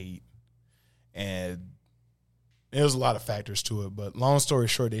 2008. And there was a lot of factors to it, but long story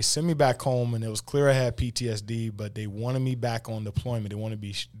short, they sent me back home, and it was clear I had PTSD, but they wanted me back on deployment. They wanted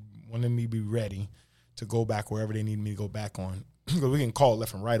me to be ready to go back wherever they needed me to go back on, because we can call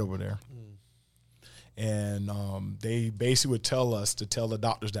left and right over there. And they basically would tell us to tell the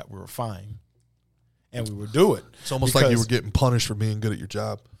doctors that we were fine, and we would do it. It's almost like you were getting punished for being good at your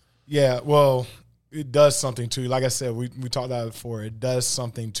job. Yeah, well, it does something to you. Like I said, we talked about it before. It does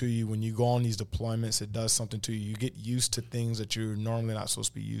something to you when you go on these deployments. It does something to you. You get used to things that you're normally not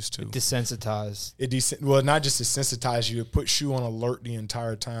supposed to be used to. Desensitized. Well, not just desensitize you. It puts you on alert the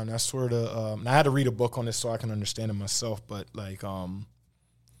entire time. That's sort of. I had to read a book on this so I can understand it myself. But like,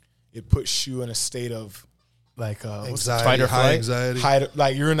 it puts you in a state of like anxiety, fight or flight. Anxiety.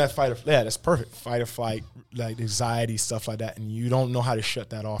 Like you're in that fight or flight. Yeah, that's perfect. Fight or flight, like anxiety, stuff like that, and you don't know how to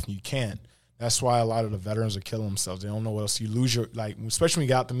shut that off, and you can't. That's why a lot of the veterans are killing themselves. They don't know what else. You lose your, like, especially when you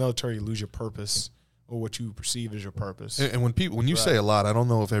get out the military, you lose your purpose or what you perceive as your purpose. And when you say a lot, I don't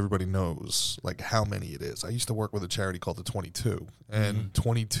know if everybody knows like how many it is. I used to work with a charity called the 22, and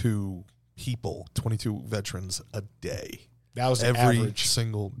 22 people, 22 veterans a day. That was every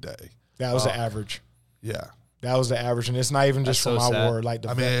single day. That was the average. Yeah, that was the average, and it's not even just from our war. Like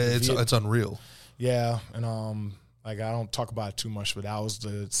it's unreal. Yeah, and like I don't talk about it too much, but I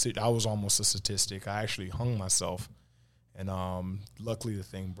was almost a statistic. I actually hung myself, and luckily the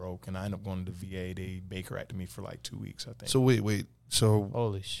thing broke, and I ended up going to the VA. They Baker acted me for like 2 weeks, I think. So wait. So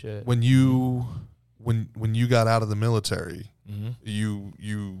holy shit. When you got out of the military,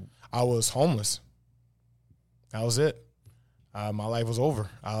 I was homeless. That was it. My life was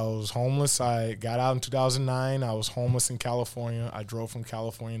over. I was homeless. I got out in 2009. I was homeless in California. I drove from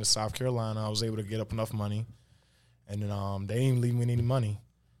California to South Carolina. I was able to get up enough money. And then they didn't leave me any money.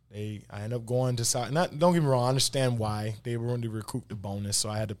 I ended up going to South. Don't get me wrong, I understand why. They were going to recoup the bonus, so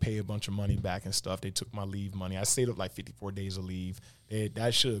I had to pay a bunch of money back and stuff. They took my leave money. I stayed up like 54 days of leave.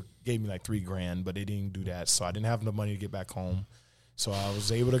 That should have gave me like $3,000, but they didn't do that. So I didn't have enough money to get back home. So I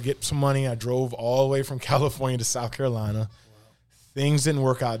was able to get some money. I drove all the way from California to South Carolina. Wow. Things didn't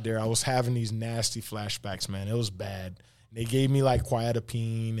work out there. I was having these nasty flashbacks, man. It was bad. They gave me like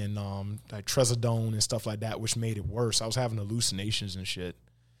quetiapine and like trazodone and stuff like that, which made it worse. I was having hallucinations and shit.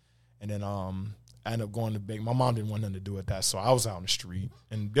 And then I ended up going to beg. My mom didn't want nothing to do with that, so I was out on the street.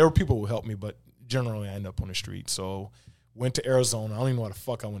 And there were people who helped me, but generally I ended up on the street. So went to Arizona. I don't even know why the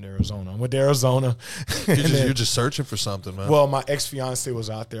fuck I went to Arizona. I went to Arizona. You're just searching for something, man. Well, my ex-fiance was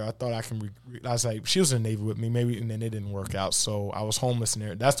out there. I thought I can I was like, she was in the Navy with me, maybe, and then it didn't work out. So I was homeless in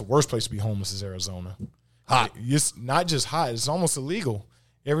there. That's the worst place to be homeless is Arizona. Hot. It's not just hot. It's almost illegal.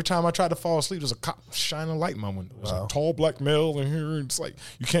 Every time I tried to fall asleep, there's a cop shining a light in my window. There's a tall black male in here. And it's like,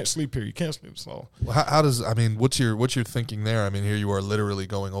 you can't sleep here. You can't sleep. So what's your thinking there? I mean, here you are literally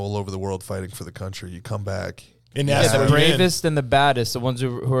going all over the world fighting for the country. You come back. And the bravest and the baddest, the ones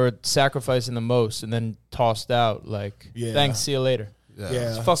who are sacrificing the most and then tossed out. Like, thanks, see you later. Yeah.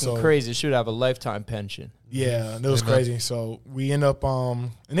 It's fucking crazy. It should have a lifetime pension. Yeah, that was crazy. So we end up,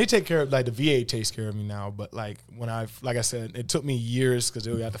 and they take care of, like the VA takes care of me now. But like I said, it took me years because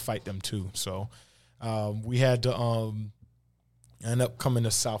we had to fight them too. So we had to, I ended up coming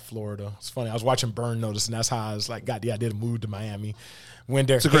to South Florida. It's funny. I was watching Burn Notice, and that's how I was like, got the idea to move to Miami. Went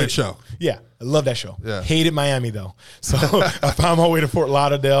there. It's a great show. Yeah, I love that show. Yeah. Hated Miami, though. So I found my way to Fort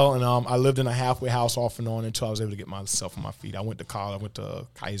Lauderdale, and I lived in a halfway house off and on until I was able to get myself on my feet. I went to college. I went to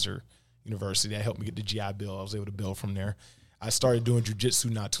Kaiser University. That helped me get the GI Bill. I was able to build from there. I started doing jiu-jitsu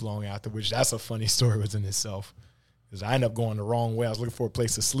not too long after, which that's a funny story within itself. Because I ended up going the wrong way. I was looking for a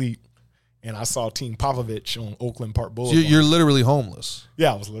place to sleep, and I saw Team Popovich on Oakland Park Boulevard. You're literally homeless.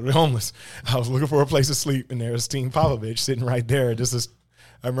 Yeah, I was literally homeless. I was looking for a place to sleep, and there was Team Popovich sitting right there.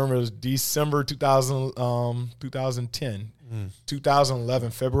 I remember it was December 2010.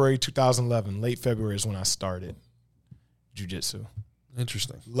 2011, February 2011, late February is when I started jiu-jitsu.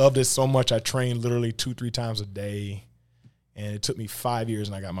 Interesting. Loved it so much. I trained literally 2-3 times a day, and it took me 5 years,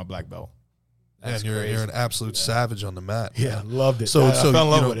 and I got my black belt. And you're an absolute savage on the mat. Yeah, man. loved it. So I fell in love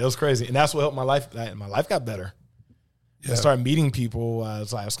you know, with it. It was crazy, and that's what helped my life. My life got better. Yeah. I started meeting people. I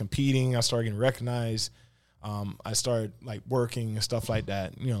was competing. I started getting recognized. I started like working and stuff like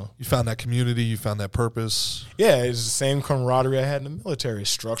that. You know, you found that community. You found that purpose. Yeah, it's the same camaraderie I had in the military. It's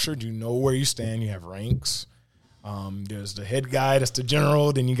structured. You know where you stand. You have ranks. There's the head guy, that's the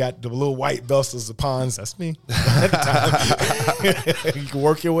general. Then you got the little white belts, those the pawns. That's me. At the time. You can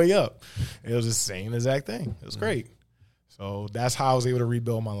work your way up. It was the same exact thing. It was great. So that's how I was able to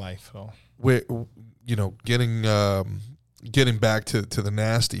rebuild my life. So, getting back to the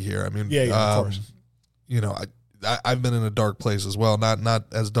nasty here. I mean, of course. I've been in a dark place as well. Not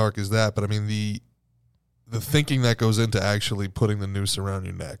as dark as that, but I mean the thinking that goes into actually putting the noose around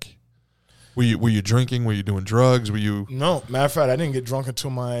your neck. Were you drinking? Were you doing drugs? Were you? No, matter of fact, I didn't get drunk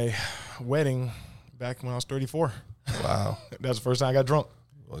until my wedding back when I was 34. Wow, that's the first time I got drunk.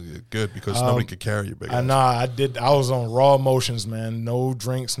 Well, good because nobody could carry you. I did. I was on raw emotions, man. No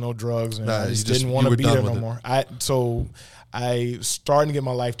drinks, no drugs, and I just didn't want to be there no more. I started to get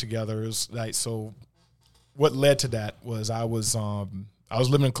my life together. It was like so. What led to that was I was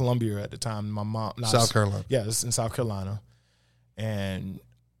living in Columbia at the time. My mom, South Carolina. Yeah, it's in South Carolina, and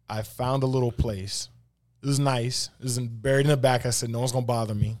I found a little place. It was nice. It was buried in the back. I said, no one's going to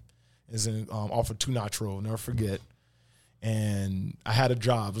bother me. It's off of Two Notch Road. Never forget. And I had a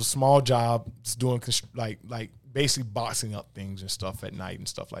job. It was a small job. It's doing like basically boxing up things and stuff at night and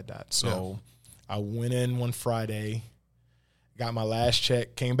stuff like that. So I went in one Friday, got my last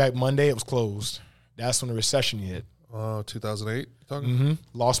check, came back Monday. It was closed. That's when the recession hit. 2008? Mm-hmm.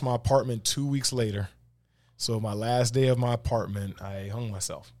 Lost my apartment 2 weeks later. So my last day of my apartment, I hung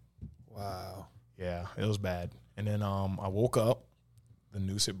myself. Wow. Yeah, it was bad. And then I woke up. The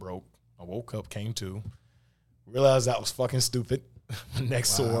noose had broke. I woke up, came to, realized that was fucking stupid. My neck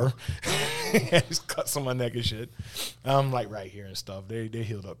sore. Just cuts on my neck and shit. I'm like right here and stuff. They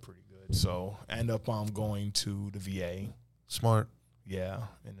healed up pretty good. So I end up going to the VA. Smart. Yeah,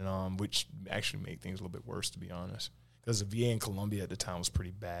 and then which actually made things a little bit worse, to be honest, because the VA in Columbia at the time was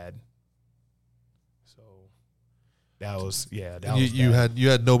pretty bad. So that was you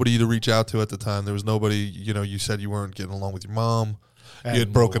had nobody to reach out to at the time. There was nobody. You said you weren't getting along with your mom. You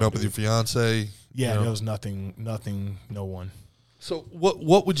had broken up with your fiance. Yeah, there was nothing, no one. So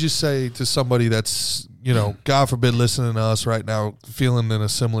what would you say to somebody that's God forbid listening to us right now, feeling in a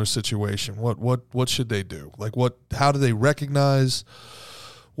similar situation? What should they do? Like how do they recognize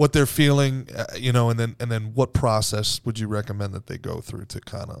what they're feeling? And then what process would you recommend that they go through to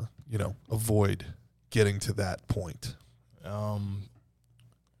kind of avoid getting to that point?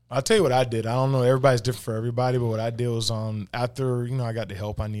 I'll tell you what I did. I don't know. Everybody's different for everybody, but what I did was after I got the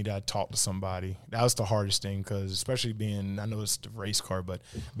help I needed, I talked to somebody. That was the hardest thing because especially I know it's the race card, but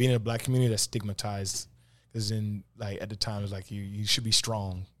being in a black community that's stigmatized is at the time it's like you should be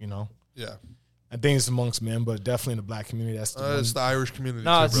strong, Yeah. I think it's amongst men, but definitely in the black community. That's it's the Irish community.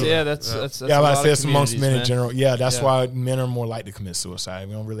 No, too, that's yeah. I say it's amongst men in man. general. Yeah, that's why men are more likely to commit suicide.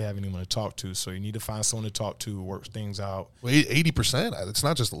 We don't really have anyone to talk to, so you need to find someone to talk to, work things out. Well, 80%. It's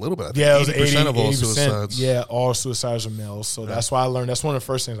not just a little bit. I think yeah, 80% of all suicides. Yeah, all suicides are males. So that's why I learned. That's one of the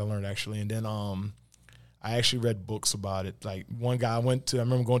first things I learned actually. And then I actually read books about it. Like one guy I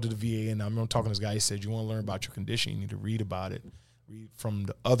remember going to the VA, and I remember talking to this guy. He said, "You want to learn about your condition? You need to read about it." From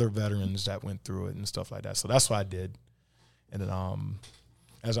the other veterans that went through it and stuff like that. So that's what I did. And then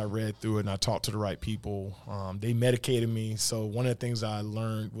as I read through it and I talked to the right people, they medicated me. So one of the things I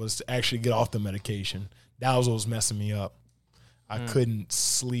learned was to actually get off the medication. That was what was messing me up. I couldn't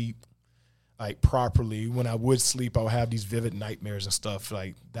sleep properly. When I would sleep, I would have these vivid nightmares and stuff.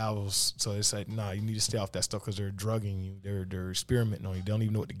 So it's like, nah, you need to stay off that stuff because they're drugging you. They're experimenting on you. They don't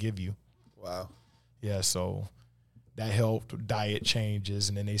even know what to give you. Wow. Yeah, so that helped. Diet changes,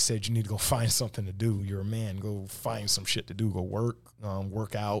 and then they said you need to go find something to do. You're a man. Go find some shit to do. Go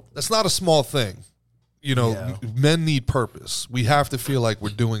work out. That's not a small thing. You know, men need purpose. We have to feel like we're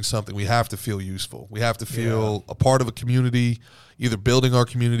doing something. We have to feel useful. We have to feel a part of a community, either building our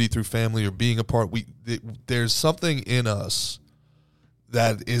community through family or being a part. There's something in us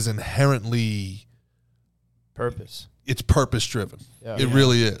that is inherently purpose. It's purpose driven. Yeah. It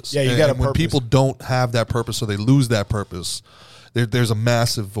really is. Yeah, you got a purpose. When people don't have that purpose or they lose that purpose, there's a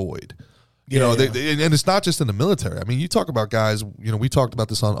massive void. You know, and it's not just in the military. I mean, you talk about guys, you know, we talked about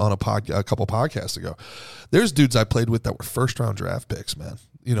this on a couple podcasts ago. There's dudes I played with that were first-round draft picks, man.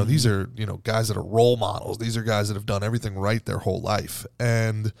 You know, these are, you know, guys that are role models. These are guys that have done everything right their whole life.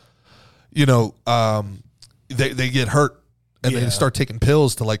 And, you know, they get hurt and they start taking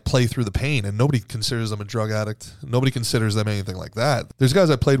pills to, like, play through the pain. And nobody considers them a drug addict. Nobody considers them anything like that. There's guys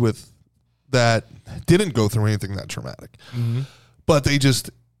I played with that didn't go through anything that traumatic. But they just...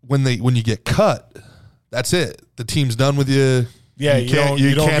 When you get cut, that's it. The team's done with you. Yeah,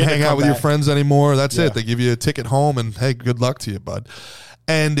 you can't hang out with your friends anymore. That's it. They give you a ticket home, and hey, good luck to you, bud.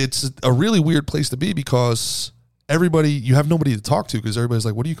 And it's a really weird place to be because you have nobody to talk to because everybody's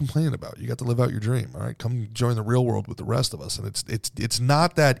like, "What are you complaining about? You got to live out your dream. All right, come join the real world with the rest of us." And it's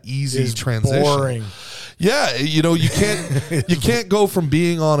not that easy transition. Boring. Yeah, you know, you can't go from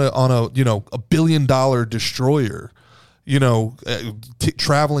being on a $1 billion destroyer, you know,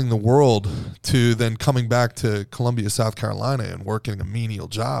 traveling the world to then coming back to Columbia, South Carolina and working a menial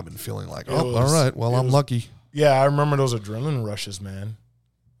job and feeling like, all right, well, I'm lucky. Yeah, I remember those adrenaline rushes, man.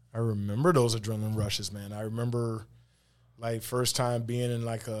 I remember, like, first time being in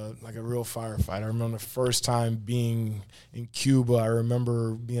like a real firefight. I remember the first time being in Cuba. I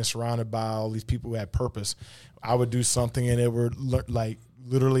remember being surrounded by all these people who had purpose. I would do something and it would, like,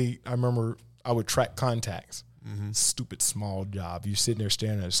 literally, I remember I would track contacts. Stupid small job. You're sitting there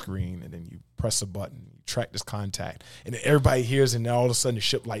staring at a screen, and then you press a button, you track this contact, and then everybody hears, and then all of a sudden the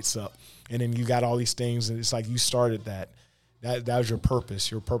ship lights up, and then you got all these things, and it's like you started that. That was your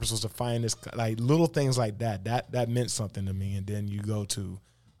purpose. Your purpose was to find this, like, little things like that. That meant something to me. And then you go to,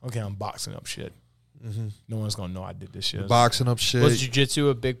 okay, I'm boxing up shit. No one's gonna know I did this shit. Boxing up shit. Was jiu-jitsu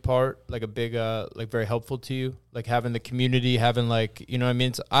a big part, like a big, like very helpful to you, like having the community, having, like, you know what I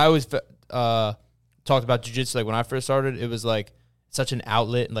mean? So I always talked about jiu-jitsu, like when I first started, it was like such an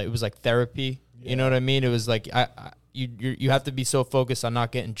outlet, and like it was like therapy. You know what I mean? It was like you have to be so focused on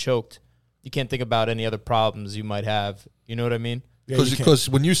not getting choked. You can't think about any other problems you might have. You know what I mean? Because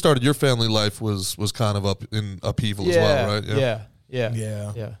when you started, your family life was kind of up in upheaval as well, right? Yeah.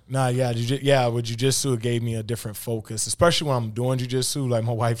 With jiu-jitsu, it gave me a different focus, especially when I'm doing jiu-jitsu. Like,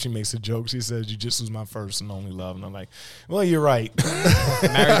 my wife, she makes a joke. She says jiu-jitsu is my first and only love. And I'm like, well, you're right.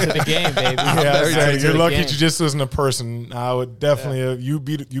 Married to the game, baby. Yeah, you're lucky jiu-jitsu isn't a person. I would definitely, you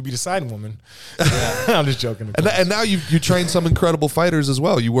be the deciding woman. I'm just joking. And now you train some incredible fighters as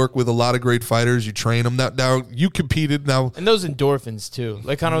well. You work with a lot of great fighters. You train them. Now you competed. Now, and those endorphins too.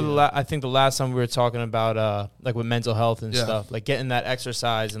 Like, kind of I think the last time we were talking about like with mental health and stuff, like getting that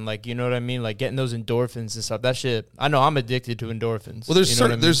exercise and, like, you know what I mean, like getting those endorphins and stuff. That shit, I know I'm addicted to endorphins. Well, there's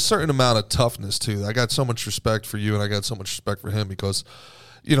a certain amount of toughness too. I got so much respect for you, and I got so much respect for him because,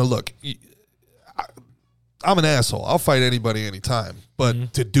 you know, look, I'm an asshole. I'll fight anybody anytime,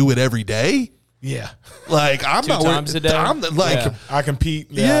 but to do it every day. Yeah, like I'm 2 not times a day. I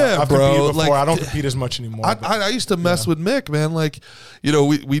compete. I've bro. Competed before. I don't compete as much anymore. I used to mess with Mick, man. Like, you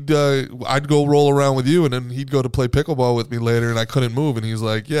know, I'd go roll around with you, and then he'd go to play pickleball with me later, and I couldn't move, and he's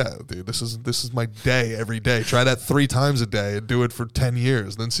like, "Yeah, dude, this is my day every day. Try that 3 times a day and do it for 10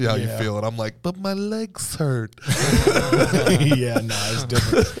 years, then see how you feel." And I'm like, "But my legs hurt." It's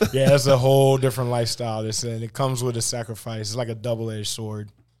different. Yeah, it's a whole different lifestyle. And it comes with a sacrifice. It's like a double-edged sword.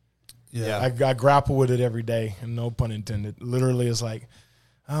 Yeah, I grapple with it every day, and no pun intended. Literally, it's like,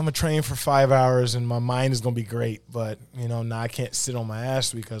 I'm going to train for 5 hours, and my mind is going to be great, but, you know, now I can't sit on my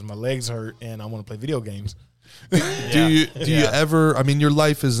ass because my legs hurt, and I want to play video games. Do you ever, I mean, your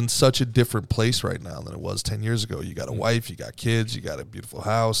life is in such a different place right now than it was 10 years ago. You got a wife, you got kids, you got a beautiful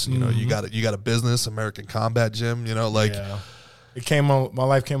house, you know, you got a business, American Combat Gym, you know, like. Yeah. My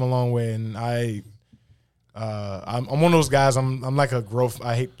life came a long way, and I'm one of those guys. I'm like a growth.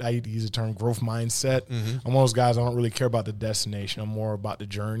 I hate to use the term growth mindset. I'm one of those guys. I don't really care about the destination. I'm more about the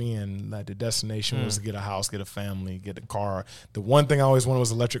journey. And like the destination was to get a house, get a family, get a car. The one thing I always wanted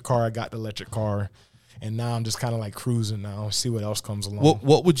was an electric car. I got the electric car, and now I'm just kind of like cruising now. See what else comes along.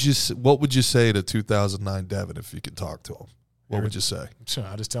 What would you say to 2009 Devin if you could talk to him? What would you say? Sure,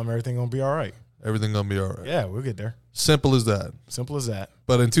 I just tell him everything gonna be all right. Everything gonna be all right. Yeah, we'll get there. Simple as that. Simple as that.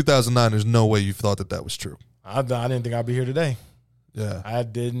 But in 2009, there's no way you thought that was true. I didn't think I'd be here today. Yeah. I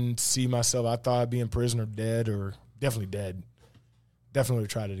didn't see myself. I thought I'd be in prison or dead, or definitely dead. Definitely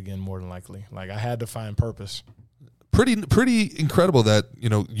would have tried it again, more than likely. Like, I had to find purpose. Pretty incredible that, you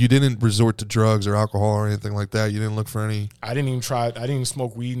know, you didn't resort to drugs or alcohol or anything like that. You didn't look for any. I didn't even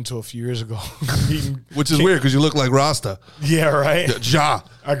smoke weed until a few years ago. Which is weird because you look like Rasta. Yeah, right. Ja.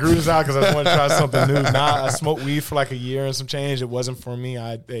 I grew this out because I wanted to try something new. I smoked weed for like a year and some change. It wasn't for me.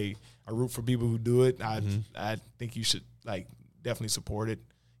 I root for people who do it. I think you should like definitely support it.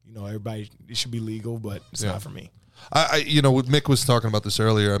 You know, everybody, it should be legal, but it's not for me. You know, Mick was talking about this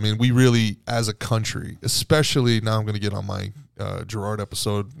earlier. I mean, we really, as a country, especially now, I'm going to get on my Gerard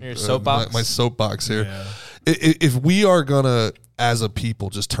episode, your soapbox, my soapbox here. Yeah. If we are going to, as a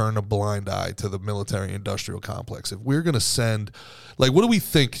people, just turn a blind eye to the military-industrial complex, if we're going to send, like, what do we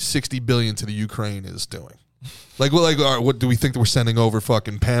think $60 billion to the Ukraine is doing? Like, what do we think that we're sending over?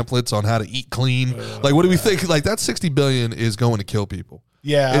 Fucking pamphlets on how to eat clean? Like, what do we think? Like, that $60 billion is going to kill people.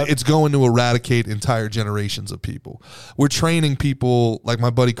 Yeah, it's going to eradicate entire generations of people. We're training people, like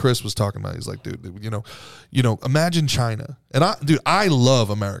my buddy Chris was talking about. He's like, dude, you know, imagine China. And I love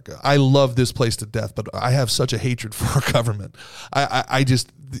America. I love this place to death, but I have such a hatred for our government.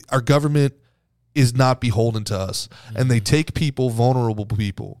 Our government is not beholden to us, and they take people, vulnerable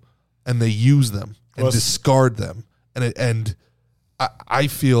people, and they use them and discard them, and I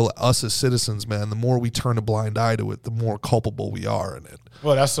feel us as citizens, man, the more we turn a blind eye to it, the more culpable we are in it.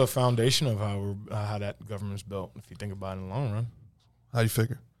 Well, that's the foundation of how that government's built, if you think about it in the long run. How do you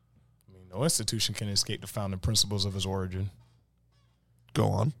figure? I mean, no institution can escape the founding principles of its origin. Go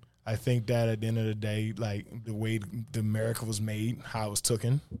on. I think that at the end of the day, like the way the America was made, how it was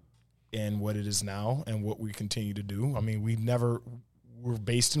taken, and what it is now, and what we continue to do. I mean, we're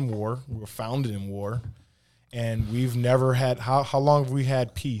based in war. We were founded in war. And we've never had, how long have we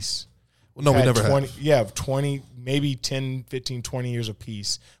had peace? Well, no, we never 20, had. Yeah, 20, maybe 10, 15, 20 years of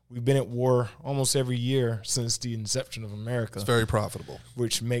peace. We've been at war almost every year since the inception of America. It's very profitable.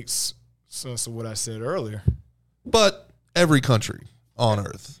 Which makes sense of what I said earlier. But every country on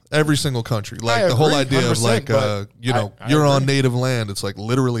Earth, every single country, like the whole idea of like, you're on native land. It's like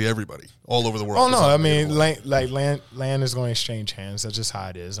literally everybody all over the world. Oh no, I mean, land is going to exchange hands. That's just how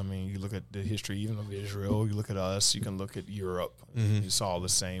it is. I mean, you look at the history even of Israel. You look at us. You can look at Europe. Mm-hmm. It's all the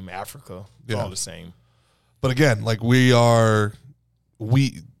same. Africa, it's all the same. But again, like we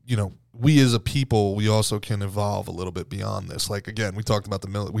as a people, we also can evolve a little bit beyond this. Like again, we talked about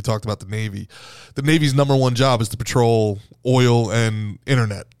the Navy. The Navy's number one job is to patrol oil and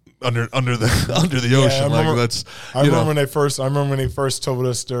internet under the ocean. I remember when they first told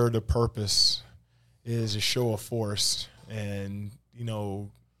us the purpose is a show of force, and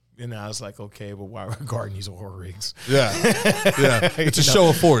and I was like, okay, but why are we guarding these oil rigs? Yeah, it's a show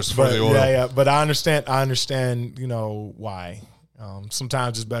of force for the oil. Yeah, but I understand. Why.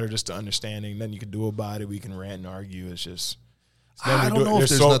 Sometimes it's better just to understanding. Nothing you can do about it. We can rant and argue. It's just I don't know if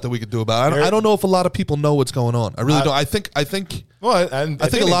there's nothing we could do about it. I don't know if a lot of people know what's going on. I really don't. I think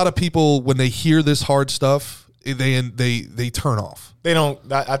a lot of people, when they hear this hard stuff, they turn off. They don't.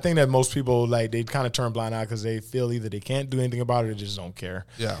 I think that most people they kind of turn blind eye because they feel either they can't do anything about it or they just don't care.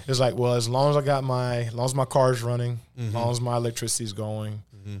 Yeah, it's like, well, as long as my car's running, as long as my electricity's going.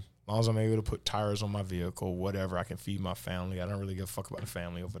 As long as I'm able to put tires on my vehicle, whatever, I can feed my family. I don't really give a fuck about the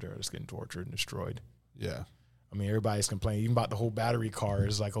family over there that's getting tortured and destroyed. Yeah. I mean, everybody's complaining, even about the whole battery car.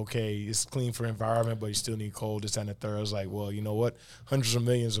 It's like, okay, it's clean for the environment, but you still need coal, this, and the third. It's like, well, you know what? Hundreds of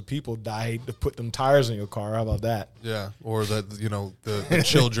millions of people died to put them tires in your car. How about that? Yeah. Or that, the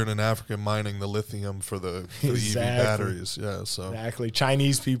children in Africa mining the lithium for the EV batteries. Yeah. So exactly.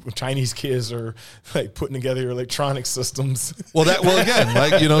 Chinese kids are putting together your electronic systems. Well, again,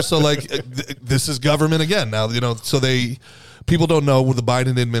 this is government again now, so people don't know, with the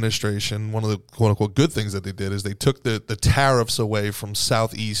Biden administration, one of the quote-unquote good things that they did is they took the tariffs away from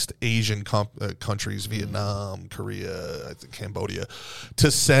Southeast Asian countries, Vietnam, Korea, I think Cambodia,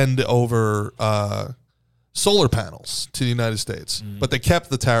 to send over solar panels to the United States. But they kept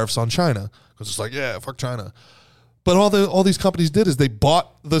the tariffs on China because it's like, yeah, fuck China. But all these companies did is they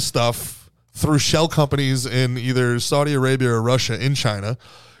bought the stuff through shell companies in either Saudi Arabia or Russia in China,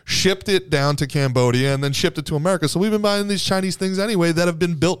 shipped it down to Cambodia, and then shipped it to America. So we've been buying these Chinese things anyway that have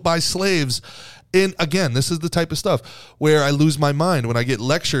been built by slaves. And again, this is the type of stuff where I lose my mind when I get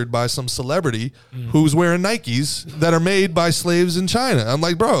lectured by some celebrity who's wearing Nikes that are made by slaves in China. I'm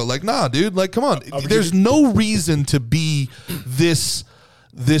like, bro, nah, dude, come on. There's no reason to be this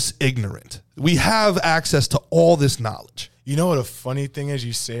ignorant. We have access to all this knowledge. You know what a funny thing is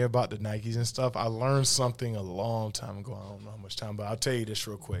you say about the Nikes and stuff? I learned something a long time ago. I don't know how much time, but I'll tell you this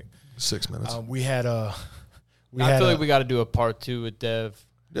real quick. 6 minutes. We had I feel like we got to do a part 2 with Dev.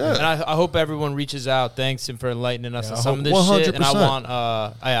 Yeah, and I hope everyone reaches out. Thanks him for enlightening us on some of this 100%. shit. And I want,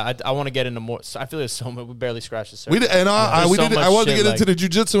 I want to get into more. I feel there's so much. We barely scratched the surface. I wanted to get into the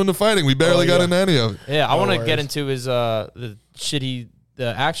jiu-jitsu and the fighting. We barely got into any of it. Yeah, I want to get into his the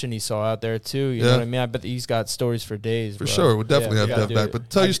action he saw out there too. You know what I mean? I bet he's got stories for days. For sure, we'll definitely have Dev back. But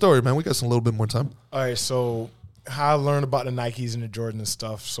tell your story, man. We got a little bit more time. All right, so how I learned about the Nikes and the Jordans and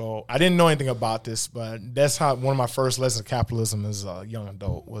stuff. So I didn't know anything about this, but that's how one of my first lessons of capitalism as a young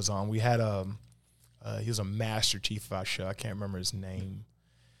adult was we had he was a master chief of our show. I can't remember his name.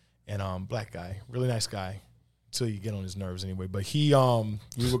 And black guy, really nice guy, until you get on his nerves anyway. But we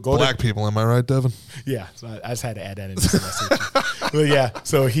would go black people, am I right, Devin? Yeah, so I just had to add that in. But yeah,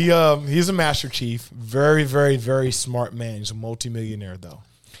 so he's a master chief, very, very, very smart man. He's a multimillionaire though.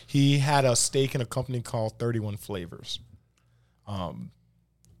 He had a stake in a company called 31 Flavors,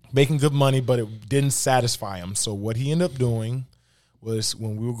 making good money, but it didn't satisfy him. So what he ended up doing was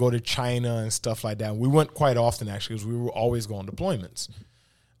when we would go to China and stuff like that, we went quite often actually because we were always going deployments.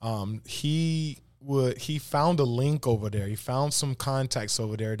 He found a link over there. He found some contacts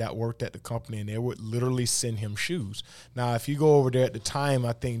over there that worked at the company, and they would literally send him shoes. Now, if you go over there at the time,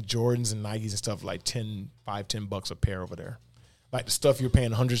 I think Jordans and Nikes and stuff like $10 a pair over there. Like the stuff you're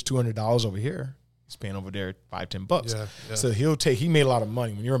paying $100, $200 over here, he's paying over there $5, $10. Yeah. So he made a lot of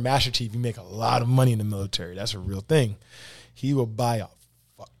money. When you're a master chief, you make a lot of money in the military. That's a real thing. He would buy a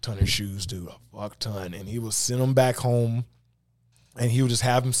fuck ton of shoes, dude, a fuck ton, and he would send them back home, and he would just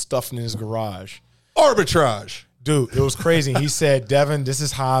have them stuffed in his garage. Arbitrage. Dude, it was crazy. He said, Devin, this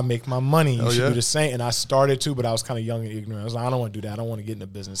is how I make my money. You should do the same. And I started to, but I was kind of young and ignorant. I was like, I don't want to do that. I don't want to get into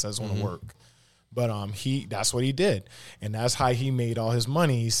business. I just want to work. But that's what he did. And that's how he made all his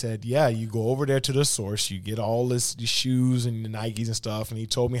money. He said, yeah, you go over there to the source. You get all these shoes and the Nikes and stuff. And he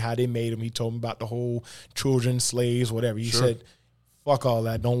told me how they made them. He told me about the whole children, slaves, whatever. He said, fuck all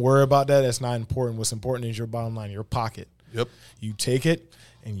that. Don't worry about that. That's not important. What's important is your bottom line, your pocket. Yep. You take it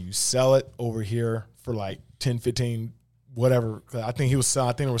and you sell it over here for like 10, 15, whatever. I think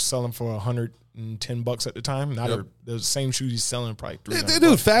they were selling for $110 at the time. Now the same shoes he's selling probably $300.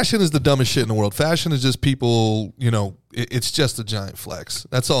 Dude, fashion is the dumbest shit in the world. Fashion is just people, it's just a giant flex.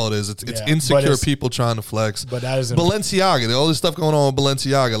 That's all it is. It's insecure people trying to flex. But that is Balenciaga. All this stuff going on with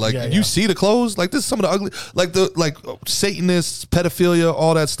Balenciaga. Like you see the clothes. Like this is some of the ugly, like Satanists, pedophilia,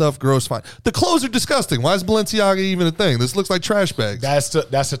 all that stuff. Gross. Fine. The clothes are disgusting. Why is Balenciaga even a thing? This looks like trash bags. That's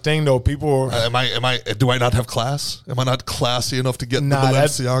the thing though. People are, do I not have class? Am I not classy enough to get the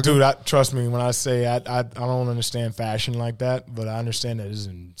Balenciaga? Dude, trust me when I say I don't understand fashion like that, but I understand that it's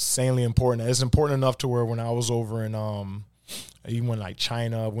insanely important. It's important enough to where when I was over in even when like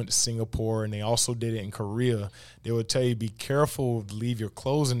China, went to Singapore, and they also did it in Korea, they would tell you be careful to leave your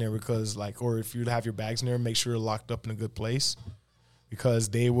clothes in there because or if you have your bags in there, make sure you're locked up in a good place. Because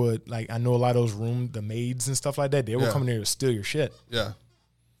they would I know a lot of those the maids and stuff like that, they will come in there to steal your shit. Yeah.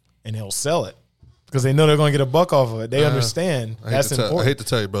 And they'll sell it. Because they know they're going to get a buck off of it. They understand that's important. I hate to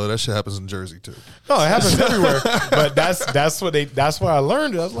tell you, brother, that shit happens in Jersey too. No, it happens everywhere. But that's what I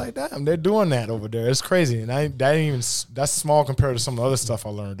learned. I was like, damn, they're doing that over there. It's crazy, and that's small compared to some of the other stuff I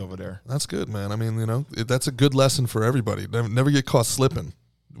learned over there. That's good, man. I mean, that's a good lesson for everybody. Never get caught slipping.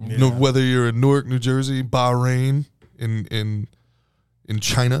 Yeah. Whether you're in Newark, New Jersey, Bahrain, in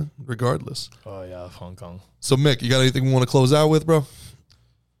China, regardless. Oh yeah, Hong Kong. So Mick, you got anything we want to close out with, bro?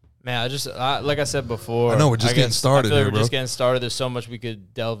 Man, like I said before, I know we're just getting started. I feel like here, we're just getting started. There's so much we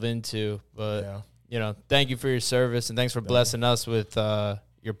could delve into, but thank you for your service and thanks for blessing us with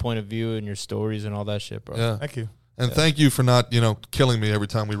your point of view and your stories and all that shit, bro. Yeah, thank you, and thank you for not killing me every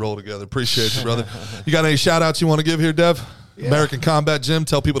time we roll together. Appreciate you, brother. You got any shout outs you want to give here, Dev? Yeah. American Combat Gym.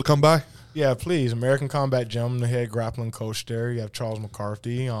 Tell people to come by. Yeah, please. American Combat Gym, the head grappling coach there. You have Charles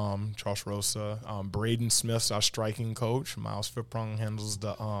McCarthy, Charles Rosa, Braden Smith's our striking coach. Miles Fiprong handles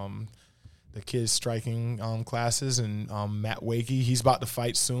the kids striking classes, and Matt Wakey, he's about to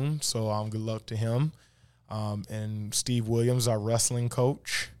fight soon, so good luck to him. And Steve Williams, our wrestling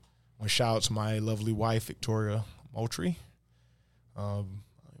coach. I want to shout out to my lovely wife, Victoria Moultrie. I don't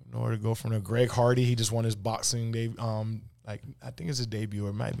know where to go from there. Greg Hardy, he just won his boxing day. I think it's his debut, or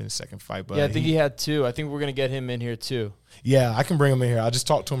it might have been his second fight. But yeah, I think he had two. I think we're gonna get him in here too. Yeah, I can bring him in here. I just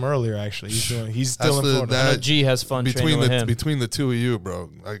talked to him earlier. Actually, he's still in Florida. I know G has fun training with him. Between the two of you, bro.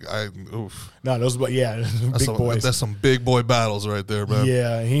 Oof. No, those, big boys. That's some big boy battles right there, bro.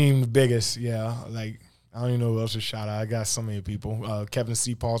 Yeah, he ain't the biggest. Yeah, I don't even know who else to shout out. I got so many people. Kevin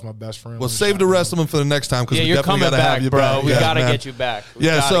C. Paul's my best friend. Well, save the rest of them for the next time because we you're definitely coming got to have back, you bro. back. We gotta man. get you back.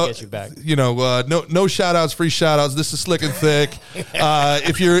 Get you back. No shout outs, free shout outs. This is Slick and Thick.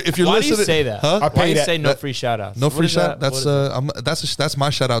 If you're Why listening, do you say that? Huh? Why do you say no free shout outs? No free shout. That's my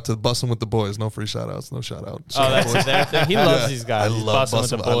shout out to Bussin' with the Boys. No free shout outs. No shout out. Oh, that's their thing. He loves these guys. I He's love Bussin' with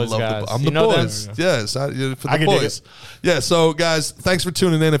the Bussin'. Boys guys. I'm You the know boys. them? Yes, for the I can dig boys. it. Yeah. So guys, thanks for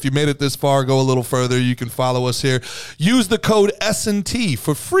tuning in. If you made it this far, go a little further. You can follow us here. Use the code SNT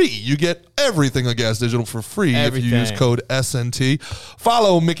for free. You get everything on Gas Digital for free if you use code SNT.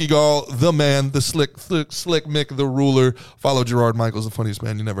 Follow Mickey Gall, the man, the slick Mick, the ruler. Follow Gerard Michaels, the funniest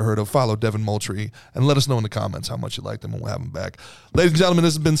man you never heard of. Follow Devin Moultrie, and let us know in the comments how much you like them, and we'll have them back. Ladies and gentlemen,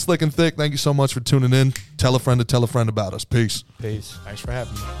 this has been Slick and Thick. Thank you so much for tuning in. Tell a friend to tell a friend about us. Peace. Peace. Thanks for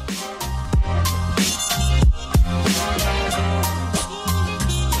having me.